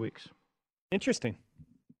next 2 weeks. Interesting.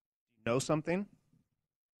 Know something?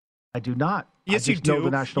 I do not. Yes, you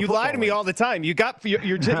do. You lie to me all the time. You're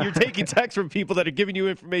taking texts from people that are giving you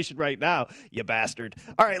information right now, you bastard.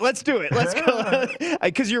 All right, let's do it. Let's go.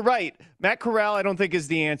 Because you're right. Matt Corral, I don't think is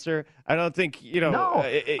the answer. I don't think, you know. No.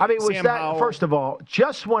 I mean, was Sam that, Howell. First of all,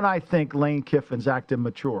 just when I think Lane Kiffin's acting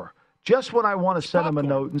mature, just when I want to send him a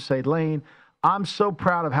note and say, Lane, I'm so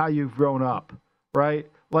proud of how you've grown up, right?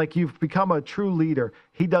 Like you've become a true leader.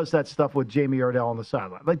 He does that stuff with Jamie Erdell on the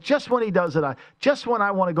sideline. Like just when he does it, just when I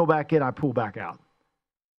want to go back in, I pull back out.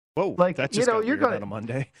 Whoa, like that just got weird on a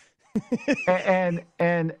Monday. and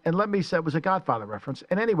let me say, it was a Godfather reference.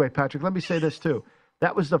 And anyway, Patrick, let me say this too.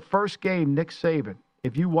 That was the first game Nick Saban,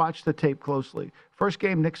 if you watch the tape closely, first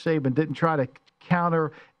game Nick Saban didn't try to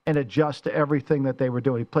counter and adjust to everything that they were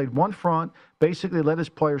doing. He played one front, basically let his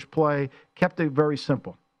players play, kept it very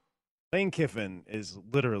simple. Lane Kiffin is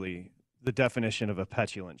literally the definition of a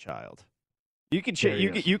petulant child. You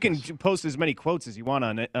can post as many quotes as you want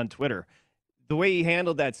on Twitter. The way he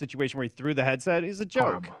handled that situation where he threw the headset is a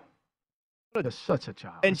joke. It's such a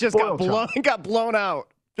child. And just got blown out.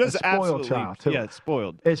 Just a spoiled absolutely, child, too. Yeah, it's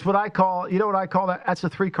spoiled. It's what I call, you know what I call that? That's a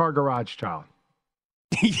 3-car garage child.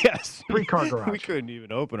 Yes. 3-car garage. We couldn't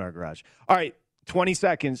even open our garage. All right. 20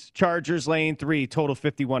 seconds. Chargers lane 3, total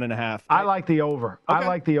 51.5. I like the over. Okay. I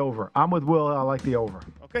like the over. I'm with Will. I like the over.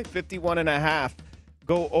 Okay, 51.5.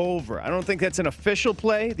 Go over. I don't think that's an official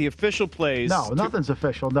play. The official plays. No, nothing's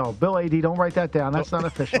official. No, Bill AD, don't write that down. That's not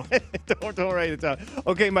official. Don't write it down.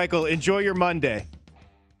 Okay, Michael, enjoy your Monday.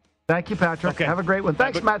 Thank you, Patrick. Okay. Have a great one.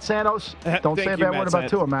 Thanks, Matt Santos. Don't say a bad word about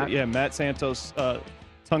Tua, Matt. Yeah, Matt Santos,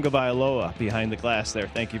 Tungavailoa behind the glass there.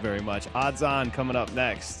 Thank you very much. Odds on coming up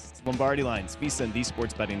next. Lombardi Lines, VSiN, the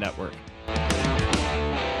Sports Betting Network.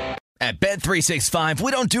 At Bet365,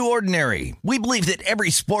 we don't do ordinary. We believe that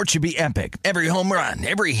every sport should be epic. Every home run,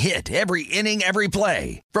 every hit, every inning, every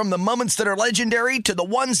play. From the moments that are legendary to the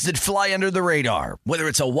ones that fly under the radar. Whether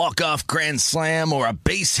it's a walk-off grand slam or a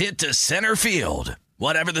base hit to center field.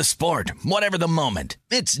 Whatever the sport, whatever the moment.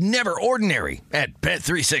 It's never ordinary at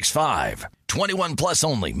Bet365. 21 plus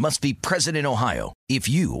only. Must be present in Ohio. If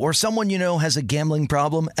you or someone you know has a gambling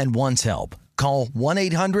problem and wants help, call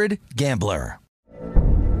 1-800-GAMBLER.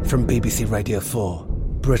 From BBC Radio 4,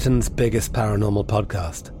 Britain's biggest paranormal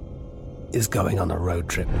podcast is going on a road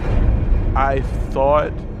trip. I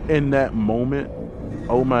thought in that moment,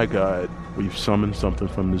 oh my God, we've summoned something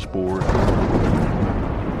from this board.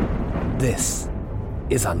 This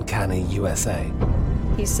is Uncanny USA.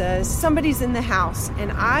 He says, somebody's in the house,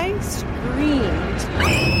 and I screamed.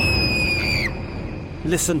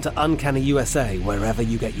 Listen to Uncanny USA wherever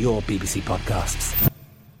you get your BBC podcasts,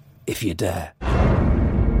 if you dare.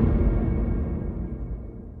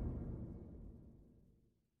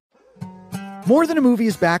 More Than a Movie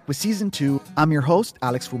is back with Season 2. I'm your host,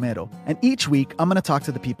 Alex Fumero, and each week I'm going to talk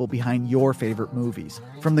to the people behind your favorite movies.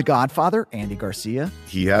 From The Godfather, Andy Garcia.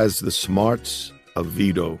 He has the smarts of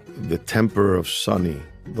Vito, the temper of Sonny,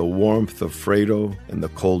 the warmth of Fredo, and the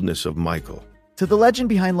coldness of Michael. To the legend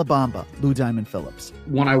behind La Bamba, Lou Diamond Phillips.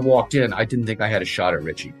 When I walked in, I didn't think I had a shot at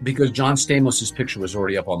Richie because John Stamos' picture was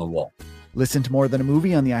already up on the wall. Listen to More Than a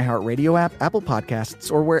Movie on the iHeartRadio app, Apple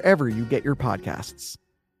Podcasts, or wherever you get your podcasts.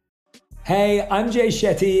 Hey, I'm Jay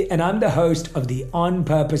Shetty, and I'm the host of the On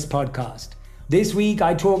Purpose podcast. This week,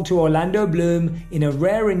 I talked to Orlando Bloom in a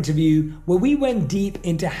rare interview where we went deep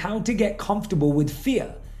into how to get comfortable with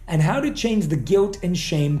fear and how to change the guilt and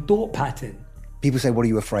shame thought pattern. People say, what are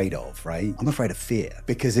you afraid of, right? I'm afraid of fear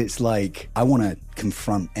because it's like I want to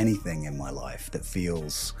confront anything in my life that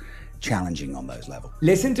feels challenging on those levels.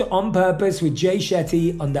 Listen to On Purpose with Jay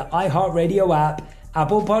Shetty on the iHeartRadio app,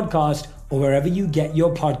 Apple Podcast, or wherever you get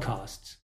your podcasts.